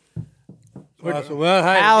 So I said, well,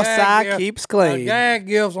 hey, House gag I gift- keeps clean. Gag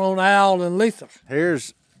gifts on Al and Lisa.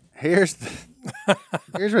 Here's here's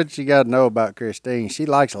what you got to know about Christine. She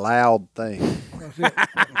likes loud things. That's it.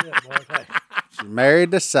 That's it, boys. Hey, She's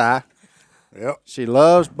married to Si. Yep. She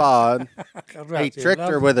loves Bod. That's right, He she tricked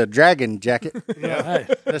her loves with a dragon jacket. it. Yeah,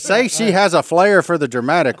 hey. To say she has a flair for the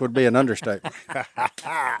dramatic would be an understatement.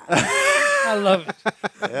 I love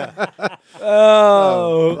it.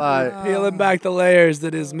 Oh, Like, peeling back the layers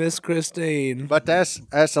that is Miss Christine. but that's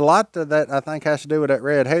a lot to that. I think has to do with that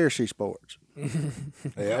red hair she sports.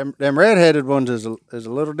 Them redheaded ones is a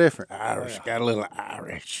little different. Irish. Got a little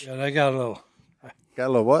Irish. Yeah, they got a little, Got a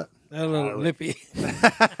little what? they're a little lippy.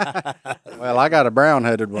 Well, I got a brown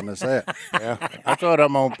headed one that's that. Yeah. That's what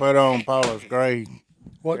I'm going to put on Paula's grave.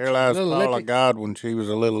 What? Here lies Little Paula lippy. Godwin. She was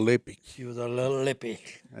a little lippy. She was a little lippy.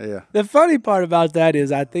 Yeah. The funny part about that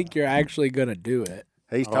is I think you're actually going to do it.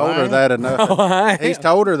 He's told her that enough. He's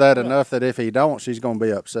told her that enough that if he don't, she's going to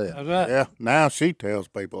be upset. That's right. Yeah. Now she tells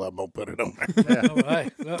people I'm going to put it on there. All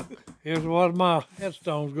right. Look, here's what my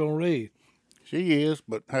headstone's going to read. She is,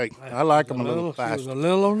 but hey, I like them a little She was fast. a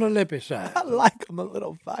little on the lippy side. I like them a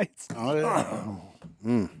little fights. Oh, yeah.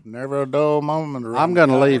 Never a dull moment. around I'm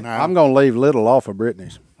gonna the leave. house. I'm gonna leave little off of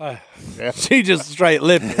Brittany's. She just straight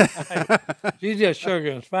lippy. She's just sugar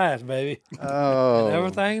and spice, baby. Oh,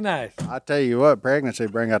 Everything nice. I tell you what, pregnancy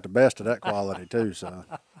bring out the best of that quality too. So,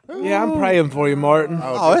 Yeah, I'm praying for you, Martin.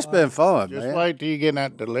 oh, it's been fun, Just man. wait till you get in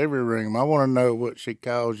that delivery room. I want to know what she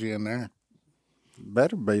calls you in there.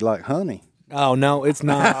 Better be like honey. Oh no, it's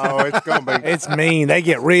not. Oh, it's gonna be. It's mean. They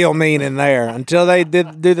get real mean in there. Until they do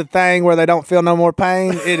the thing where they don't feel no more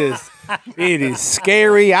pain, it is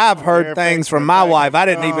scary. I've heard things from my wife. I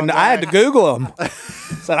didn't even. I had to Google them.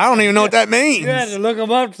 Said I don't even know what that means. You had to look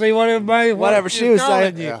them up to see what everybody, Whatever she was calling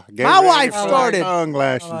saying. you. Yeah, get My ready wife for that started- tongue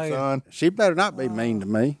lashing, son. She better not be mean to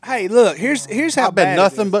me. Hey, look. Here's how I've been bad it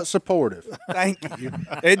nothing is. but supportive. Thank you.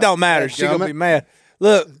 It don't matter. She gonna Dadgummit. be mad.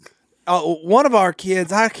 Look, one of our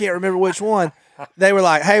kids, I can't remember which one. They were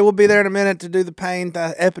like, "Hey, we'll be there in a minute to do the pain,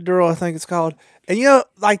 the epidural, I think it's called." And you know,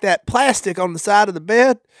 like that plastic on the side of the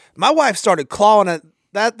bed. My wife started clawing at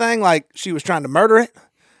that thing like she was trying to murder it,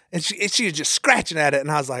 and she was just scratching at it. And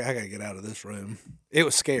I was like, "I gotta get out of this room." It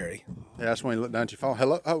was scary. Yeah, that's when you look down at your phone.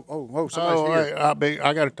 Hello. Oh, somebody's Oh, here. wait,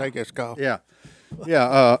 I got to take this call. Yeah.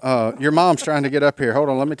 Yeah, your mom's trying to get up here. Hold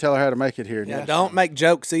on, let me tell her how to make it here. Yeah, don't make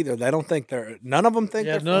jokes either. They don't think they're. None of them think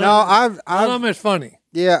Yeah, they're. No, none of I've them is funny.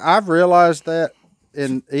 I've realized that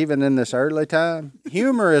even in this early time,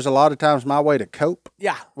 humor is a lot of times my way to cope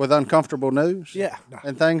Yeah. with uncomfortable news. Yeah.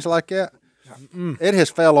 And things like that. It has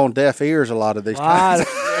fell on deaf ears a lot of these times.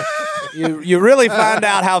 You really find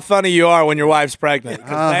out how funny you are when your wife's pregnant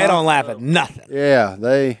because they don't laugh at nothing. Yeah.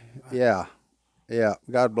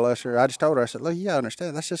 God bless her. I just told her, I said, look, you gotta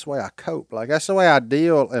understand, that's just the way I cope. Like, that's the way I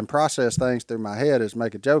deal and process things through my head is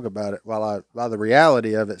make a joke about it while the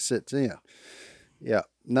reality of it sits in. Yeah.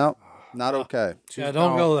 No, not okay. Yeah,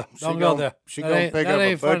 don't go there. Don't go there. She's That going to ain't- pick that up a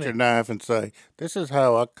ain't funny. butcher knife and say, this is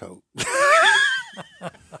how I cope.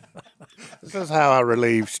 This is how I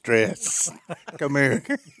relieve stress. Come here.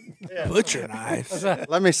 Butcher knives.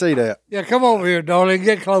 Let me see that. Yeah, come over here, darling.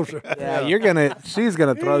 Get closer. Yeah, she's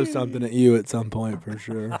gonna throw something at you at some point for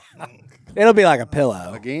sure. It'll be like a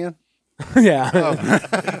pillow. Again? Yeah.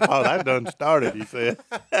 Oh, that done started, he said.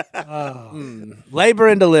 Labor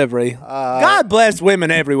and delivery. God bless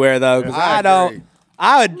women everywhere though, because I I don't.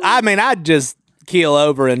 agree. I'd just keel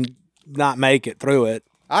over and not make it through it.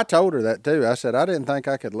 I told her that too. I said, I didn't think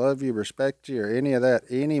I could love you, respect you, or any of that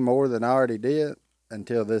any more than I already did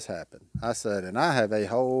until this happened. I said, and I have a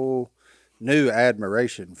whole new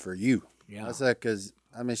admiration for you. Yeah. I said, because,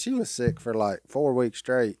 I mean, she was sick for like 4 weeks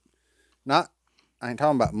straight. I ain't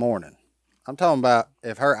talking about morning. I'm talking about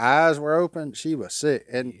if her eyes were open, she was sick.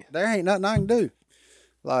 And there ain't nothing I can do.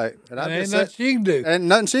 Like, and I There ain't just nothing she can do. and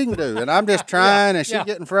nothing she can do. And I'm just trying, and she's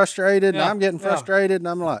getting frustrated, and Yeah. I'm getting Yeah. frustrated, and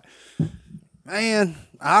I'm like, man,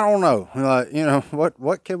 I don't know. Like,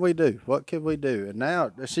 what can we do? What can we do? And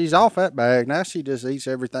now she's off that bag. Now she just eats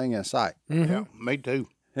everything in sight. Yeah, me too.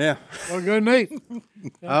 Yeah. Well, good meat.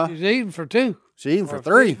 She's eating for two. She eating for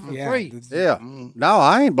three. For three. Yeah. No,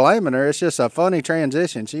 I ain't blaming her. It's just a funny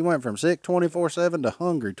transition. She went from sick 24/7 to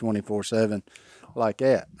hungry 24/7 like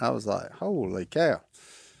that. I was like, holy cow.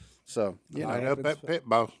 So, Right up that pit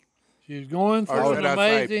boss. She's going through Or an should I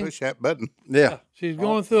say, amazing. push that button. yeah. She's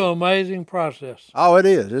going through an amazing process. Oh, it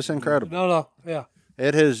is. It's incredible. No, yeah,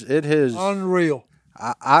 It has. unreal.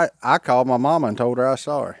 I called my mama and told her I was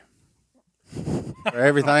sorry for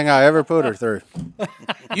everything I ever put her through.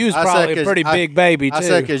 You was I said, probably a 'cause pretty I- big baby too. I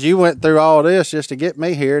said, because you went through all this just to get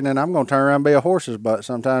me here, and then I'm going to turn around and be a horse's butt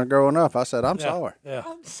sometimes growing up. I said, I'm sorry. Yeah.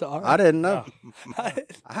 I'm sorry. I didn't know.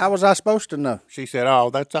 How was I supposed to know? She said, oh,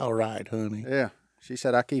 that's all right, honey. Yeah. She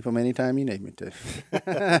said, I keep them anytime you need me to.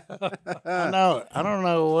 I know. I don't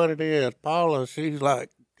know what it is. Paula, she's like,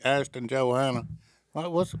 asking Johanna,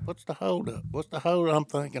 what's the hold up? What's the hold up? I'm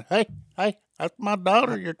thinking, hey, that's my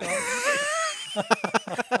daughter you're talking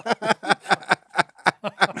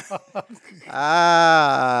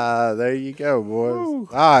There you go, boys. All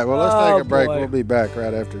right, well, let's take a break. Boy. We'll be back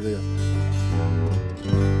right after this.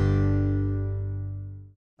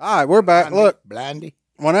 All right, we're back. Look, Blindy.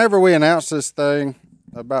 whenever we announced this thing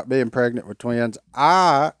about being pregnant with twins,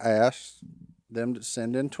 I asked them to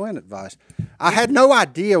send in twin advice. I had no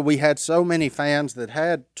idea we had so many fans that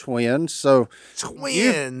had twins. So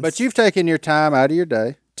Twins. you've taken your time out of your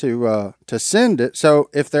day to send it. So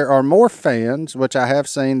if there are more fans, which I have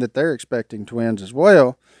seen that they're expecting twins as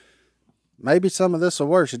well, maybe some of this will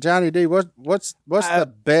work. So Johnny D, what's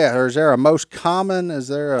the best, or is there a most common? Is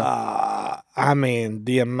there a? I mean,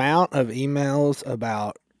 the amount of emails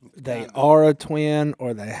about they are a twin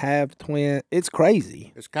or they have twin, it's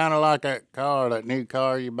crazy. It's kind of like that new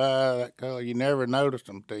car you buy, that car, you never notice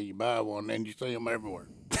them till you buy one, then you see them everywhere.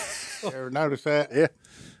 You ever notice that? Yeah.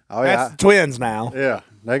 Oh yeah. That's twins now. Yeah,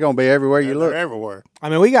 they're gonna be everywhere you look. They're everywhere. I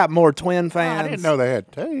mean, we got more twin fans. I didn't know they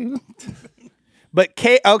had two. But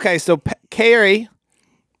so Carrie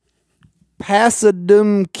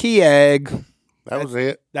Pasadumkeag, That was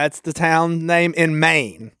it. that's the town name in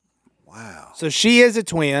Maine. Wow. So she is a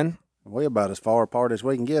twin. We're about as far apart as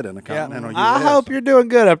we can get in the continental I U.S. hope you're doing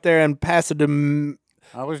good up there in Pasadumkeag.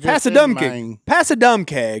 I was just in Maine.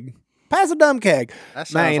 Pasadumkeag. That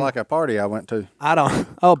sounds Maine. like a party I went to. I don't.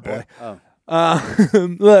 Oh boy.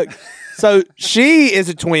 Look. So she is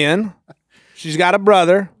a twin. She's got a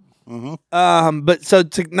brother. But so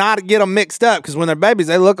to not get them mixed up, because when they're babies,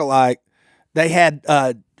 they look alike.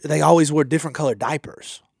 They always wore different colored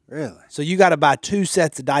diapers. Really? So you got to buy 2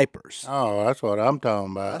 sets of diapers. Oh, that's what I'm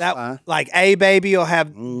talking about. That like a baby will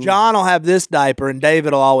have John will have this diaper and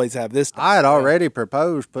David will always have this diaper. I had already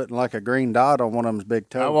proposed putting like a green dot on one of them's big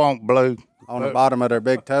I toe. want blue. On the bottom of their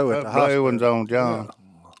big toe at Put the blue hospital. ones on John.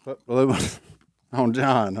 Put blue ones on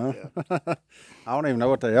John, huh? I don't even know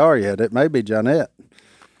what they are yet. It may be Johnette.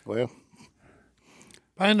 Well,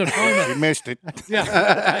 Paint a you toenail. missed it.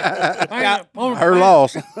 Yeah. Her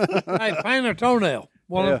loss. Hey, paint a toenail.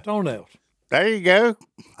 One of the toenails. There you go.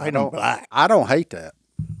 Paint them black. I don't hate that.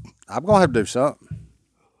 I'm going to have to do something.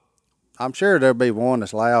 I'm sure there'll be one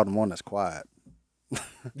that's loud and one that's quiet.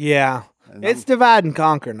 Yeah. It's divide and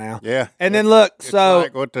conquer now. Yeah. And then look, It's so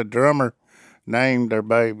like what the drummer named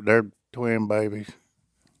their twin babies.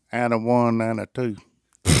 And a 1 and a 2.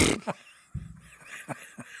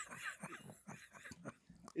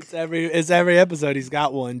 it's every episode he's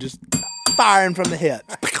got one just firing from the hip.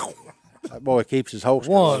 That boy keeps his holster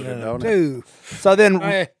One loaded, and don't he? 2. So then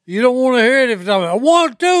Hey, you don't want to hear it if it's on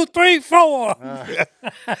 1, 2, 3, 4.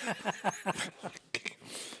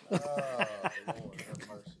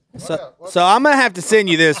 So I'm gonna have to send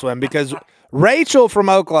you this one because Rachel from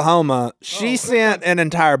Oklahoma, she sent an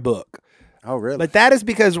entire book. Oh, really? But that is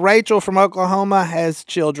because Rachel from Oklahoma has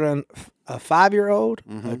children, a 5-year-old,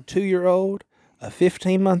 a 2-year-old, a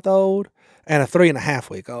 15-month-old, and a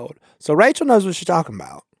 3.5-week-old. So Rachel knows what she's talking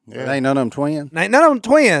about. It ain't none of them twins. None of them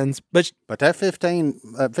twins, but But that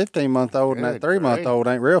 15-month-old and that Good 3-month-old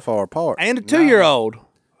ain't real far apart. and a 2-year-old.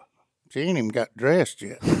 She ain't even got dressed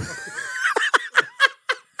yet.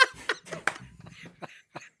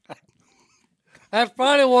 That's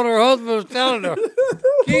probably what her husband was telling her.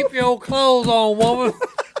 Keep your clothes on, woman.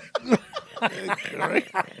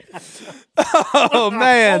 Oh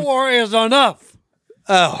man, 4 is enough.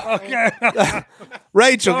 oh Okay.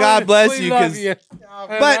 Rachel, God bless We you. love 'Cause- you.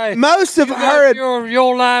 But Hey, most of you her, got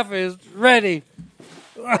your life is ready.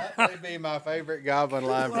 That may be my favorite goblin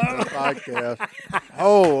line from this podcast.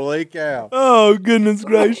 Holy cow. oh goodness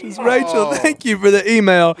gracious, Rachel, thank you for the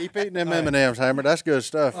email. Keep eating them M&Ms, Hammer. That's good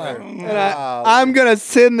stuff. There. And I'm gonna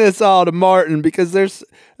send this all to Martin because there's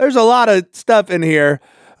a lot of stuff in here,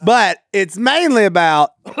 but it's mainly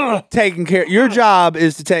about taking care. Your job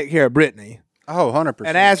is to take care of Brittany Oh, 100%.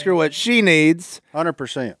 and ask her what she needs.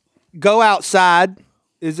 100%. Go outside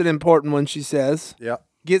is an important one, she says. Yep.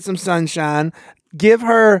 Get some sunshine. Give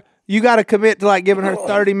her. You got to commit to like giving her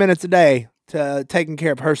 30 minutes a day to taking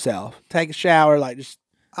care of herself. Take a shower, like just.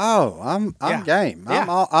 Oh, I'm Yeah. game.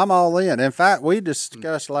 Yeah. I'm all in. In fact, we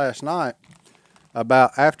discussed last night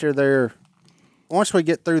about once we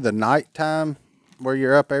get through the nighttime where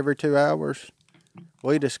you're up every 2 hours,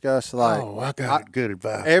 we discussed like Oh, I got good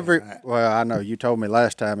advice. well, I know you told me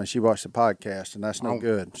last time and she watched the podcast and that's no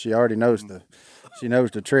good. She already knows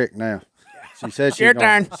the trick now. She said Your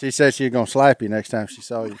turn. She said she's gonna slap you next time she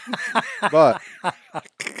saw you. But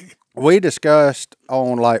we discussed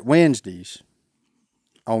on like Wednesdays.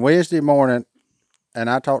 On Wednesday morning,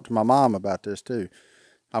 and I talked to my mom about this too.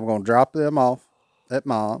 I'm going to drop them off at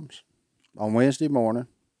Mom's on Wednesday morning.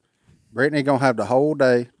 Brittany going to have the whole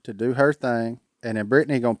day to do her thing, and then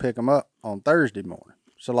Brittany going to pick them up on Thursday morning.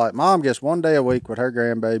 So, like, Mom gets 1 day a week with her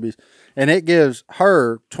grandbabies, and it gives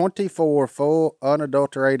her 24 full,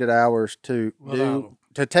 unadulterated hours to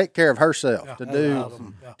take care of herself,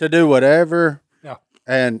 to do whatever. Yeah.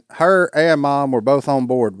 And her and Mom were both on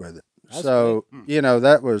board with it. So, you know,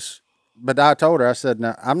 that was, but I told her, I said,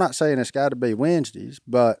 now, I'm not saying it's got to be Wednesdays,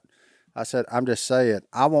 but I said, I'm just saying,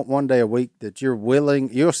 I want 1 day a week that you're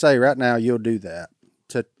willing, you'll say right now you'll do that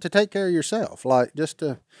to take care of yourself. Like, just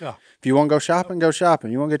to, if you want to go shopping, go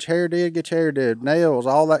shopping. You want to get your hair did, get your hair did. Nails,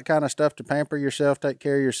 all that kind of stuff to pamper yourself, take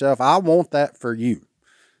care of yourself. I want that for you.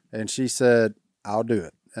 And she said, I'll do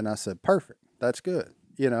it. And I said, perfect. That's good.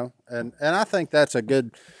 You know, and I think that's a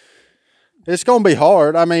good, it's going to be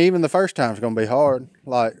hard. I mean, even the first time's going to be hard.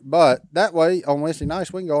 Like, but that way on Wednesday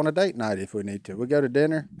nights, we can go on a date night if we need to. We go to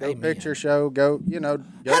dinner, go picture show, go, you know.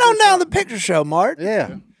 Head on down to the picture show, Mart.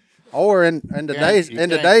 Yeah. Or in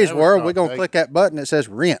today's world, we're going to click that button that says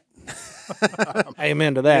rent.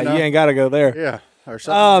 Amen to that. You know? You ain't got to go there. Yeah. Or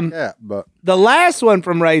something like that. But the last one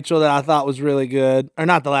from Rachel that I thought was really good, or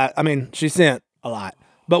not the last, I mean, she sent a lot,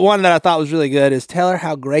 but one that I thought was really good is tell her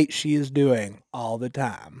how great she is doing all the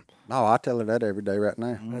time. no, I tell her that every day right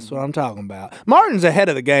now. That's what I'm talking about. Martin's ahead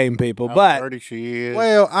of the game, people, but Pretty she is.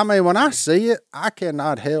 Well, I mean, when I see it, I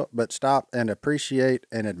cannot help but stop and appreciate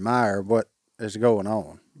and admire what is going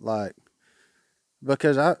on. Like,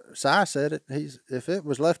 because Si said it, if it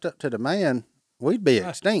was left up to the man, we'd be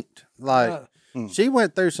extinct. Like, she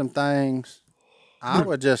went through some things. I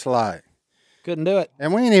was just like, couldn't do it.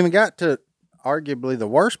 and we ain't even got to arguably the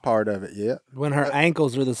worst part of it yet. When her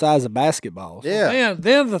ankles are the size of basketballs. Yeah.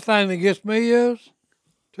 Then the thing that gets me is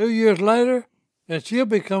 2 years later, and she'll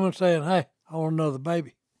be coming saying, hey, I want another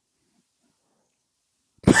baby.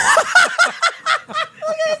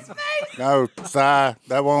 No, Si,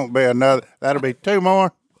 that won't be another. That'll be 2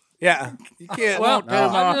 more. Yeah. You can't. Well,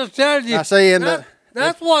 I'm just telling you. I see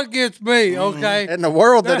That's what gets me, okay? in the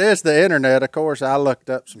world that is the internet, of course, I looked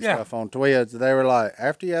up some Yeah. stuff on twins. They were like,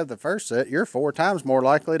 after you have the first set, you're 4 times more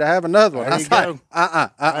likely to have another one. There I you was like,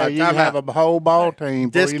 go. Hey, you time have out. a whole ball team.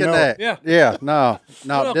 before you know it. Disconnect. Yeah. No,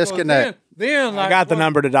 Well, disconnect. Then, like, I got the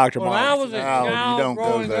number to Dr. When I Martin. was a No, you child don't go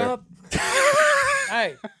growing there. up,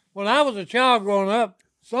 hey, when I was a child growing up,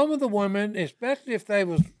 some of the women, especially if they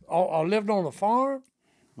was or lived on a farm,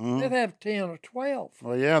 they'd have 10 or 12.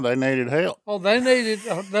 Well, yeah, they needed help. Oh, they needed.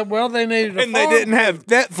 They needed a And they farm didn't have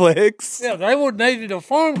Netflix. Yeah, they would needed a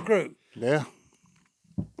farm crew. Yeah.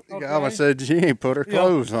 I said, she ain't put her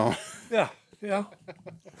clothes on. Yeah, yeah.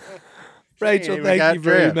 Rachel, even thank got you for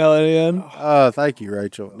dressed. emailing in. Thank you,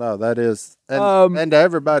 Rachel. No, that is, and to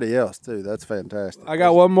everybody else, too. That's fantastic. I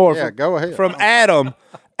got one more. Yeah, go ahead. From Adam.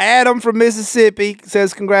 Adam from Mississippi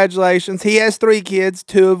says, congratulations. He has 3 kids,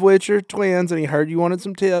 2 of which are twins, and he heard you wanted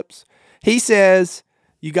some tips. He says,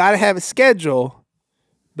 you got to have a schedule,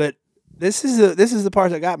 but this is the part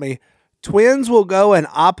that got me. Twins will go in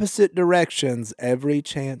opposite directions every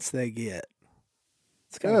chance they get.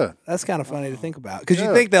 That's kind of funny to think about, because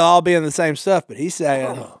you think they'll all be in the same stuff, but he's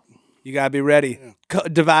saying you got to be ready.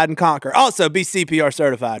 Divide and conquer. Also, be CPR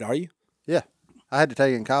certified, are you? Yeah, I had to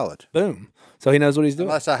take it in college. Boom. So he knows what he's doing.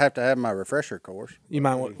 Unless I have to have my refresher course. You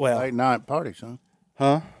might want, well, Late night parties, huh?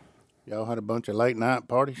 Huh? Y'all had a bunch of late night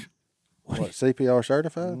parties? What, CPR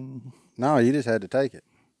certified? No, you just had to take it.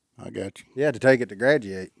 I got you. You had to take it to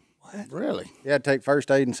graduate. Really? You had to take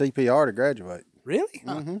first aid and CPR to graduate. really?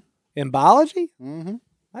 In biology? Mm-hmm.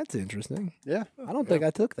 That's interesting. Yeah. I don't think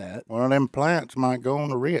I took that. One of them plants might go on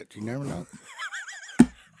the rich. You never know.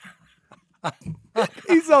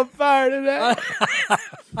 He's on fire today.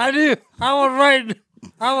 I do. I was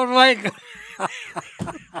waiting.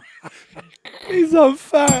 He's on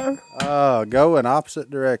fire. Go in opposite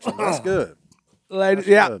direction. That's good. Ladies,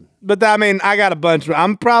 yeah. good. But I mean, I got a bunch.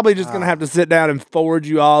 I'm probably just going to have to sit down and forward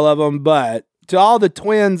you all of them. But to all the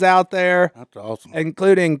twins out there, That's awesome.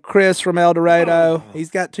 including Chris from El Dorado, he's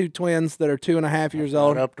got 2 twins that are 2.5 years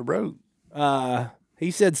old. Right up the road. He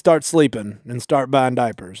said start sleeping and start buying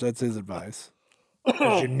diapers. That's his advice.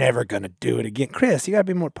 'Cause you're never going to do it again. Chris, you got to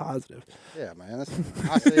be more positive. Yeah, man.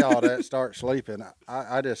 I see all that. Start sleeping.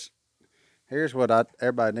 I just, here's what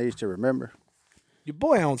everybody needs to remember. Your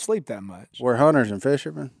boy don't sleep that much. We're hunters and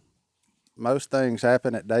fishermen. Most things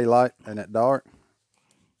happen at daylight and at dark.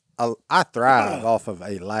 I thrive off of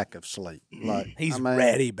a lack of sleep. Like He's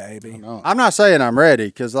ready, baby. I'm not saying I'm ready,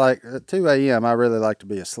 because like at 2 a.m. I really like to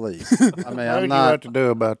be asleep. I mean, What I'm you not. what to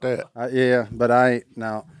do about that? Yeah, but I ain't.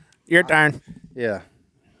 No. Your turn. Yeah.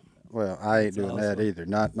 Well, I ain't doing that either.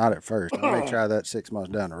 Not at first. I may try that 6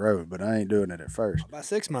 months down the road, but I ain't doing it at first. By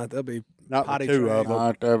 6 months, they'll be Not potty with two trained.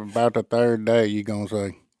 of them. About the third day, you're going to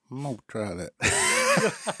say, I'm going to try that.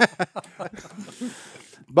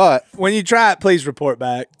 But When you try it, please report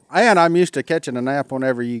back. and I'm used to catching a nap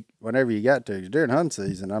whenever you got to. During hunt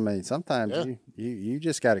season, I mean, sometimes you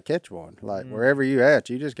just got to catch one. Like wherever you at,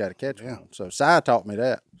 you just got to catch one. So Si taught me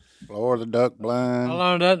that. Floor the duck I blind.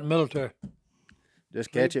 learned that in the military.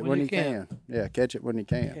 Just catch it when you can. Yeah, catch it when you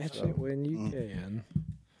can. Catch So, it when you can.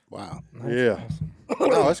 Wow. yeah.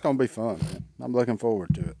 No, it's gonna be fun, man. I'm looking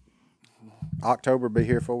forward to it. October be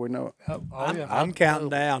here before we know it. Yep. Oh, yeah. I'm counting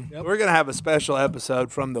down. Yep. We're gonna have a special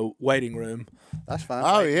episode from the waiting room. That's fine.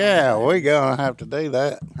 Oh, yeah. We're going to have to do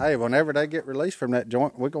that. Hey, whenever they get released from that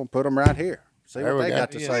joint, we're gonna put them right here. See There what we they go.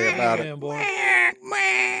 got to say about Yeah, it. boy.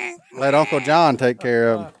 Let Uncle John take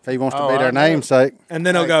care of them if he wants to Oh, be I their know. namesake. And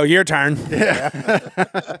then he'll go, your turn.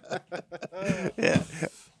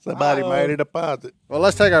 Somebody made a deposit. Well,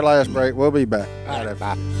 let's take our last break. We'll be back. All right,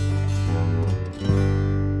 bye.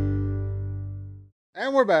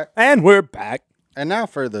 And we're back. And we're back. And now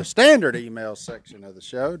for the standard email section of the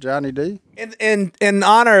show, Johnny D. In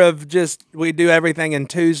honor of just we do everything in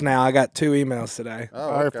twos now, I got 2 emails today. Oh,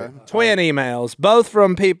 okay. Perfect. Twin emails, both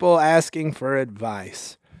from people asking for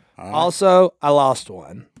advice. Also, I lost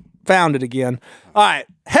one. Found it again. All right.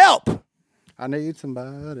 Help! I need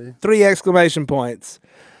somebody. 3 exclamation points.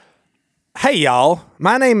 Hey, y'all.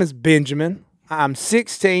 My name is Benjamin. I'm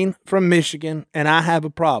 16 from Michigan, and I have a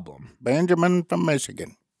problem. Benjamin from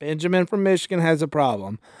Michigan. Benjamin from Michigan has a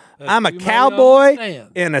problem. I'm a you may cowboy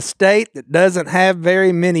understand. in a state that doesn't have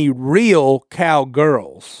very many real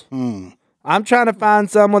cowgirls. I'm trying to find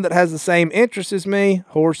someone that has the same interests as me: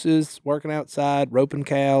 horses, working outside, roping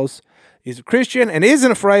cows. He's a Christian and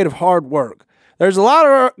isn't afraid of hard work. There's a lot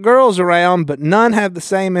of girls around, but none have the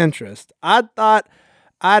same interest. I thought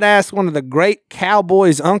I'd ask one of the great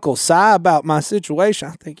cowboys, Uncle Si, about my situation.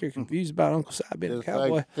 I think you're confused about Uncle Si being a Just cowboy.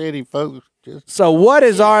 like city folks. Just So what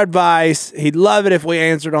is our advice? He'd love it if we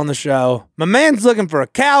answered on the show. My man's looking for a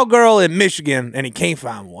cowgirl in Michigan, and he can't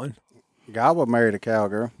find one. God would marry a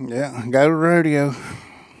cowgirl. yeah, go to rodeo.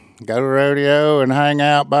 Go to rodeo and hang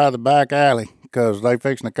out by the back alley because they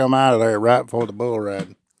fixing to come out of there right before the bull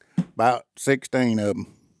riding. About 16 of them.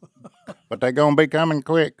 But they're going to be coming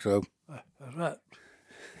quick, so. That's right.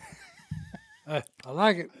 I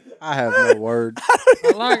like it. I have no words.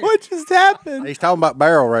 I like it. What just happened? He's talking about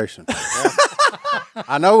barrel racing.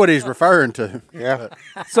 I know what he's referring to. Yeah.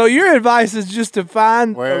 So your advice is just to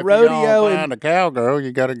find Well, a if you rodeo don't and find a cowgirl,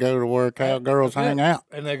 you got to go to where cowgirls hang out.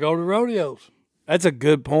 And they go to rodeos. that's a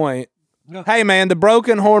good point. Yeah. Hey man, the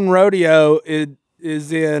Broken Horn Rodeo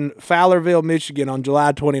is in Fowlerville, Michigan on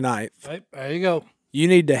July 29th. Hey, there you go. You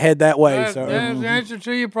need to head that way, There's sir. the answer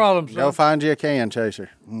to your problem, son. Go find you a can chaser.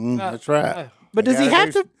 That's right. But does he Gotta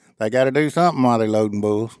have do- to? They got to do something while they're loading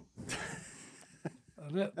bulls.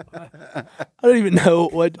 That's it. I don't even know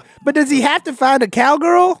what. But does he have to find a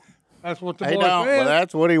cowgirl? That's what the He boy don't, said. but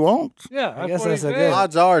that's what he wants. Yeah, that's guess what that's he a said. good-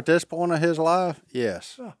 Odds are at this point of his life,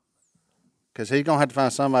 yes. Because he's going to have to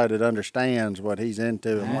find somebody that understands what he's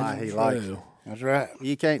into and why he likes it. That's right.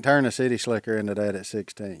 You can't turn a city slicker into that at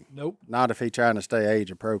 16. Nope. Not if he's trying to stay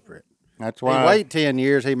age appropriate. That's He why. wait 10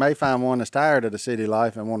 years, he may find one that's tired of the city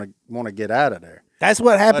life and want to get out of there. That's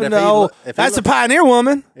what happened if to he old. look- if he That's look- a pioneer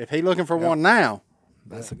woman. If he looking for one now,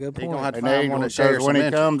 That's a good he point. gonna have to And find they, one that because shares when some he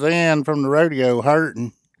interest. comes in from the rodeo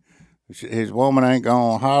hurting, his woman ain't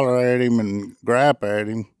going to holler at him and gripe at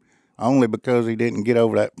him only because he didn't get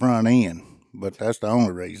over that front end. But that's the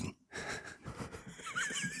only reason.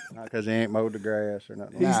 Not because he ain't mowed the grass or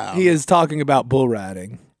nothing. Nah. He is talking about bull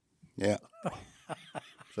riding. Yeah.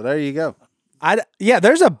 So there you go. Yeah,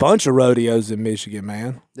 there's a bunch of rodeos in Michigan,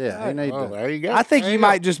 man. Yeah, he need Well, to. there you go. I think you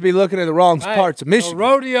might just be looking at the wrong Hey, parts of the Michigan.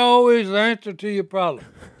 rodeo is the answer to your problem.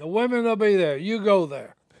 The women will be there. You go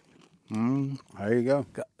there. There you go.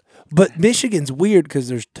 But Michigan's weird because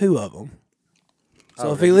there's 2 of them.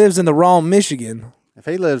 So if he lives in the wrong Michigan, If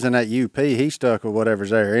he lives in that UP, he's stuck with whatever's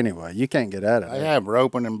there anyway. You can't get out of They there. have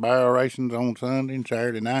roping and barrel races on Sunday and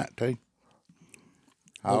Saturday night, too.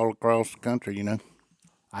 All across the country, you know.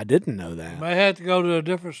 I didn't know that. May have to go to a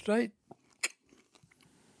different state.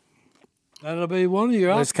 That'll be one of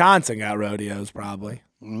your options. Wisconsin got rodeos probably.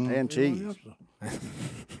 And cheese.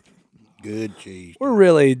 Good cheese. We're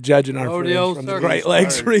really judging our Rodeo friends from the circus. Great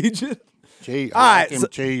Lakes region. Cheese. All I right, like them so-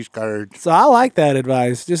 cheese curds. So I like that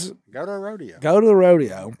advice. Just Go to a rodeo. go to the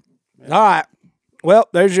rodeo. All right. Well,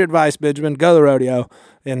 there's your advice, Benjamin. Go to the rodeo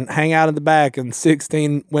and hang out in the back, and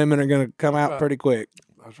 16 women are going to come out pretty quick.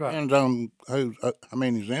 That's right. Depends on who's, how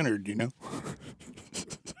many's entered, you know.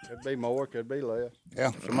 Could be more, could be less.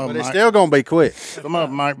 Yeah, some of But them it's might, still going to be quick. some of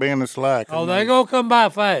them might be in the slack. Oh, they gonna come by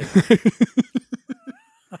fast.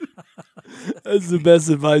 That's the best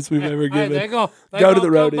advice we've ever Hey, given. they Go gonna to the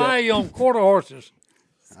come rodeo. by you on quarter horses.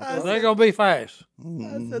 They're gonna be fast.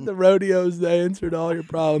 At the rodeos, they answered all your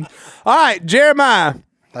problems. All right, Jeremiah.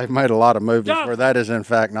 They've made a lot of movies Johnson. where that is, in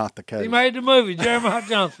fact, not the case. He made the movie, Jeremiah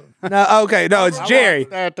Johnson. No, okay, no, it's Jerry.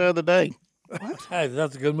 That the other day. Hey,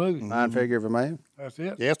 that's a good movie. Nine Figure of a Man. That's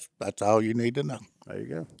it. Yes, that's all you need to know. There you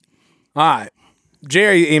go. All right.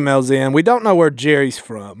 Jerry emails in. We don't know where Jerry's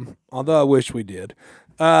from, although I wish we did.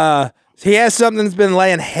 He has something that's been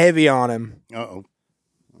laying heavy on him. Uh-oh.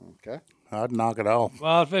 Okay. I'd knock it off.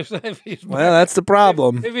 Well, if he's Well, that's the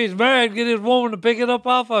problem. if he's married, get his woman to pick it up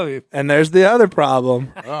off of him. And there's the other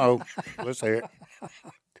problem. Uh-oh. Let's hear it.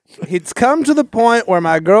 It's come to the point where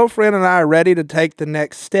my girlfriend and I are ready to take the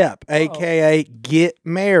next step, a.k.a. get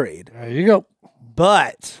married. There you go.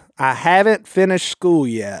 But I haven't finished school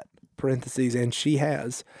yet, parentheses, and she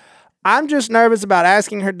has. I'm just nervous about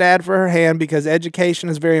asking her dad for her hand because education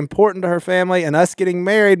is very important to her family, and us getting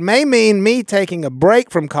married may mean me taking a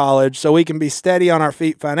break from college so we can be steady on our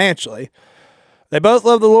feet financially. They both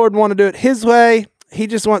love the Lord and want to do it his way. He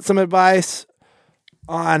just wants some advice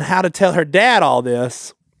on how to tell her dad all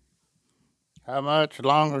this. How much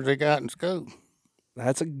longer has he got in school?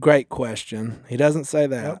 That's a great question. He doesn't say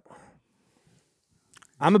that.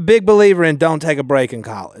 I'm a big believer in don't take a break in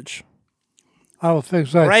college. I was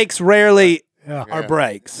fixing. Breaks rarely Yeah. are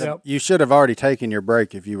breaks. Yep. You should have already taken your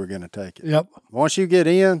break if you were going to take it. Yep. Once you get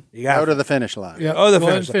in, You gotta go to the finish line. Yep. Oh, the Go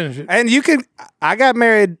ahead finish, and finish it. And you can. I got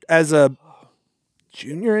married as a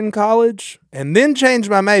junior in college, and then changed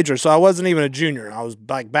my major, so I wasn't even a junior. I was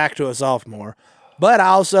like back to a sophomore. But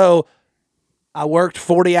I worked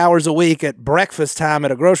 40 hours a week at breakfast time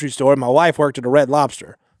at a grocery store. And my wife worked at a Red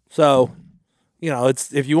Lobster. So,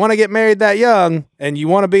 it's if you want to get married that young and you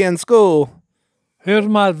want to be in school, Here's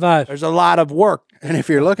my advice. there's a lot of work. And if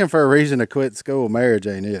you're looking for a reason to quit school, marriage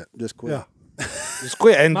ain't it. Just quit. Yeah. Just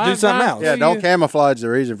quit and My do something advice- else. Yeah, you- don't camouflage the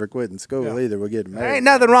reason for quitting school either. We're getting married. There ain't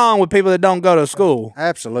nothing wrong with people that don't go to school.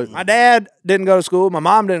 Absolutely. My dad didn't go to school. My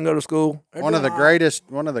mom didn't go to school. One of the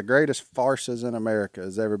greatest farces in America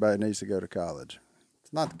is everybody needs to go to college.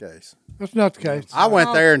 It's not the case. That's not the case. I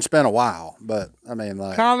went there and spent a while, but I mean,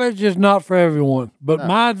 like, College is not for everyone. But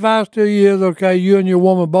my advice to you is, okay, you and your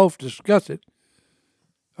woman both discuss it.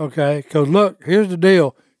 Okay, because look, here's the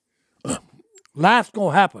deal. Life's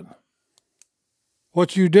going to happen.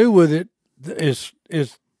 What you do with it is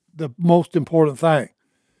the most important thing.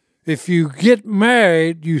 If you get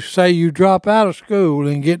married, you say you drop out of school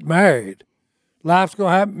and get married. Life's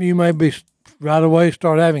going to happen. You may be right away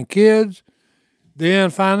start having kids, then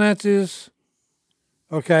finances.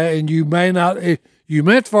 Okay, and you may not. If you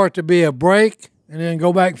meant for it to be a break and then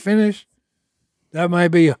go back and finish. That may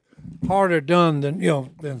be harder done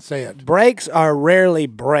than said. Breaks are rarely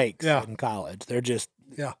breaks Yeah. in college. They're just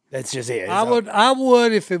Yeah. that's just it. I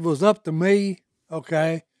would if it was up to me,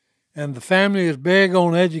 okay, and the family is big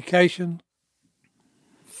on education,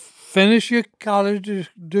 finish your college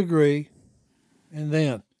degree, and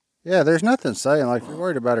then. yeah, there's nothing saying, like, if you're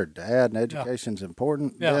worried about her dad and education's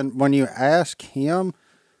important, Yeah. then when you ask him,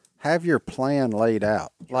 have your plan laid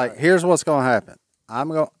out. Like, here's what's going to happen. I'm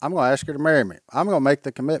going to ask her to marry me. I'm going to make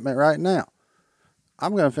the commitment right now.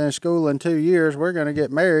 I'm going to finish school in 2 years. We're going to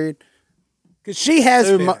get married. because she has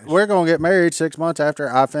finished. We're going to get married 6 months after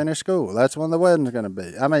I finish school. That's when the wedding's going to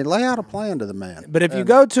be. I mean, lay out a plan to the man. But if you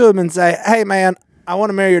go to him and say, "Hey, man, I want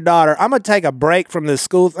to marry your daughter. I'm gonna take a break from this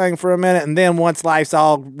school thing for a minute, and then once life's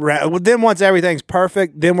once everything's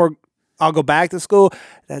perfect, then I'll go back to school."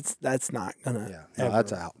 That's not gonna. No,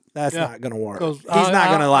 that's out. That's Yeah. not gonna work. 'Cause He's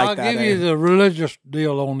not gonna like I'll that. give you the religious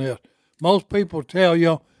deal on this. Most people tell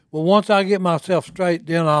you, well, once I get myself straight,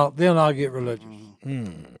 then I'll get religious.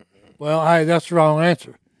 Well, hey, that's the wrong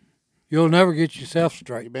answer. You'll never get yourself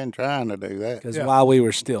straight. You've been trying to do that. Because Yeah. while we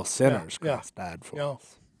were still sinners, Yeah. Christ died for You know,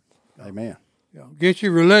 us. Amen. get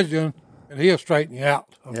your religion, and He'll straighten you out.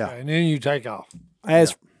 Okay, Yeah. and then you take off.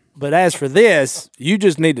 But as for this, you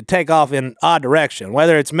just need to take off in odd direction.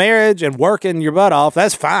 Whether it's marriage and working your butt off,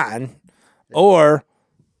 that's fine. Or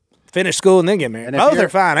finish school and then get married. And if Both you're- are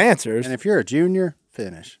fine answers. And if you're a junior,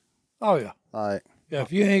 finish. Oh yeah, Like, yeah.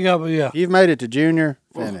 If you ain't got, if you've made it to junior,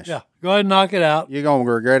 finish. yeah. Go ahead and knock it out. You're going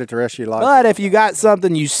to regret it the rest of your life. But if you got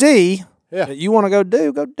something you see Yeah. that you want to go do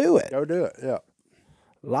it. Go do it. Yeah.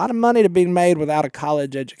 A lot of money to be made without a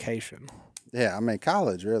college education. Yeah, I mean,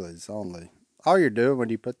 college really is only, all you're doing when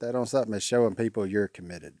you put that on something is showing people you're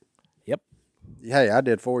committed. Yep. Hey, I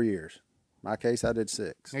did 4 years. my case, I did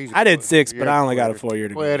 6. I did 6, but You're I only got a quitter. 4-year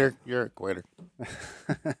degree. Quitter. You're a quitter.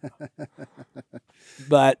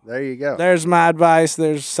 But There you go. there's my advice.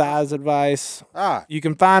 There's size advice. You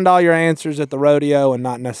can find all your answers at the rodeo and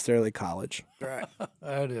not necessarily college. Right.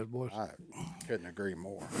 That is, boys. I couldn't agree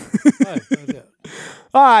more. Hey, that's it.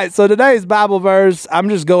 All right, so today's Bible verse, I'm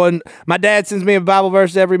just going. My dad sends me a Bible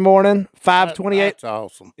verse every morning, 5:28. That's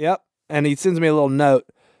awesome. Yep, and he sends me a little note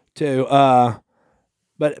too. But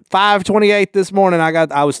 5:28 this morning,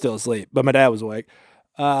 I was still asleep, but my dad was awake.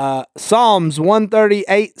 Psalms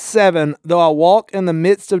 138:7. Though I walk in the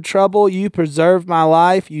midst of trouble, you preserve my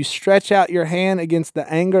life. You stretch out your hand against the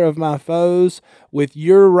anger of my foes. With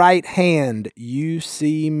your right hand, you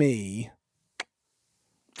see me.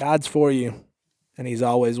 God's for you, and He's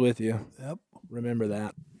always with you. Yep. Remember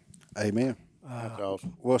that. Amen. That's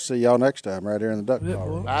awesome. We'll see y'all next time right here in the Duck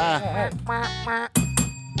Call. Bye.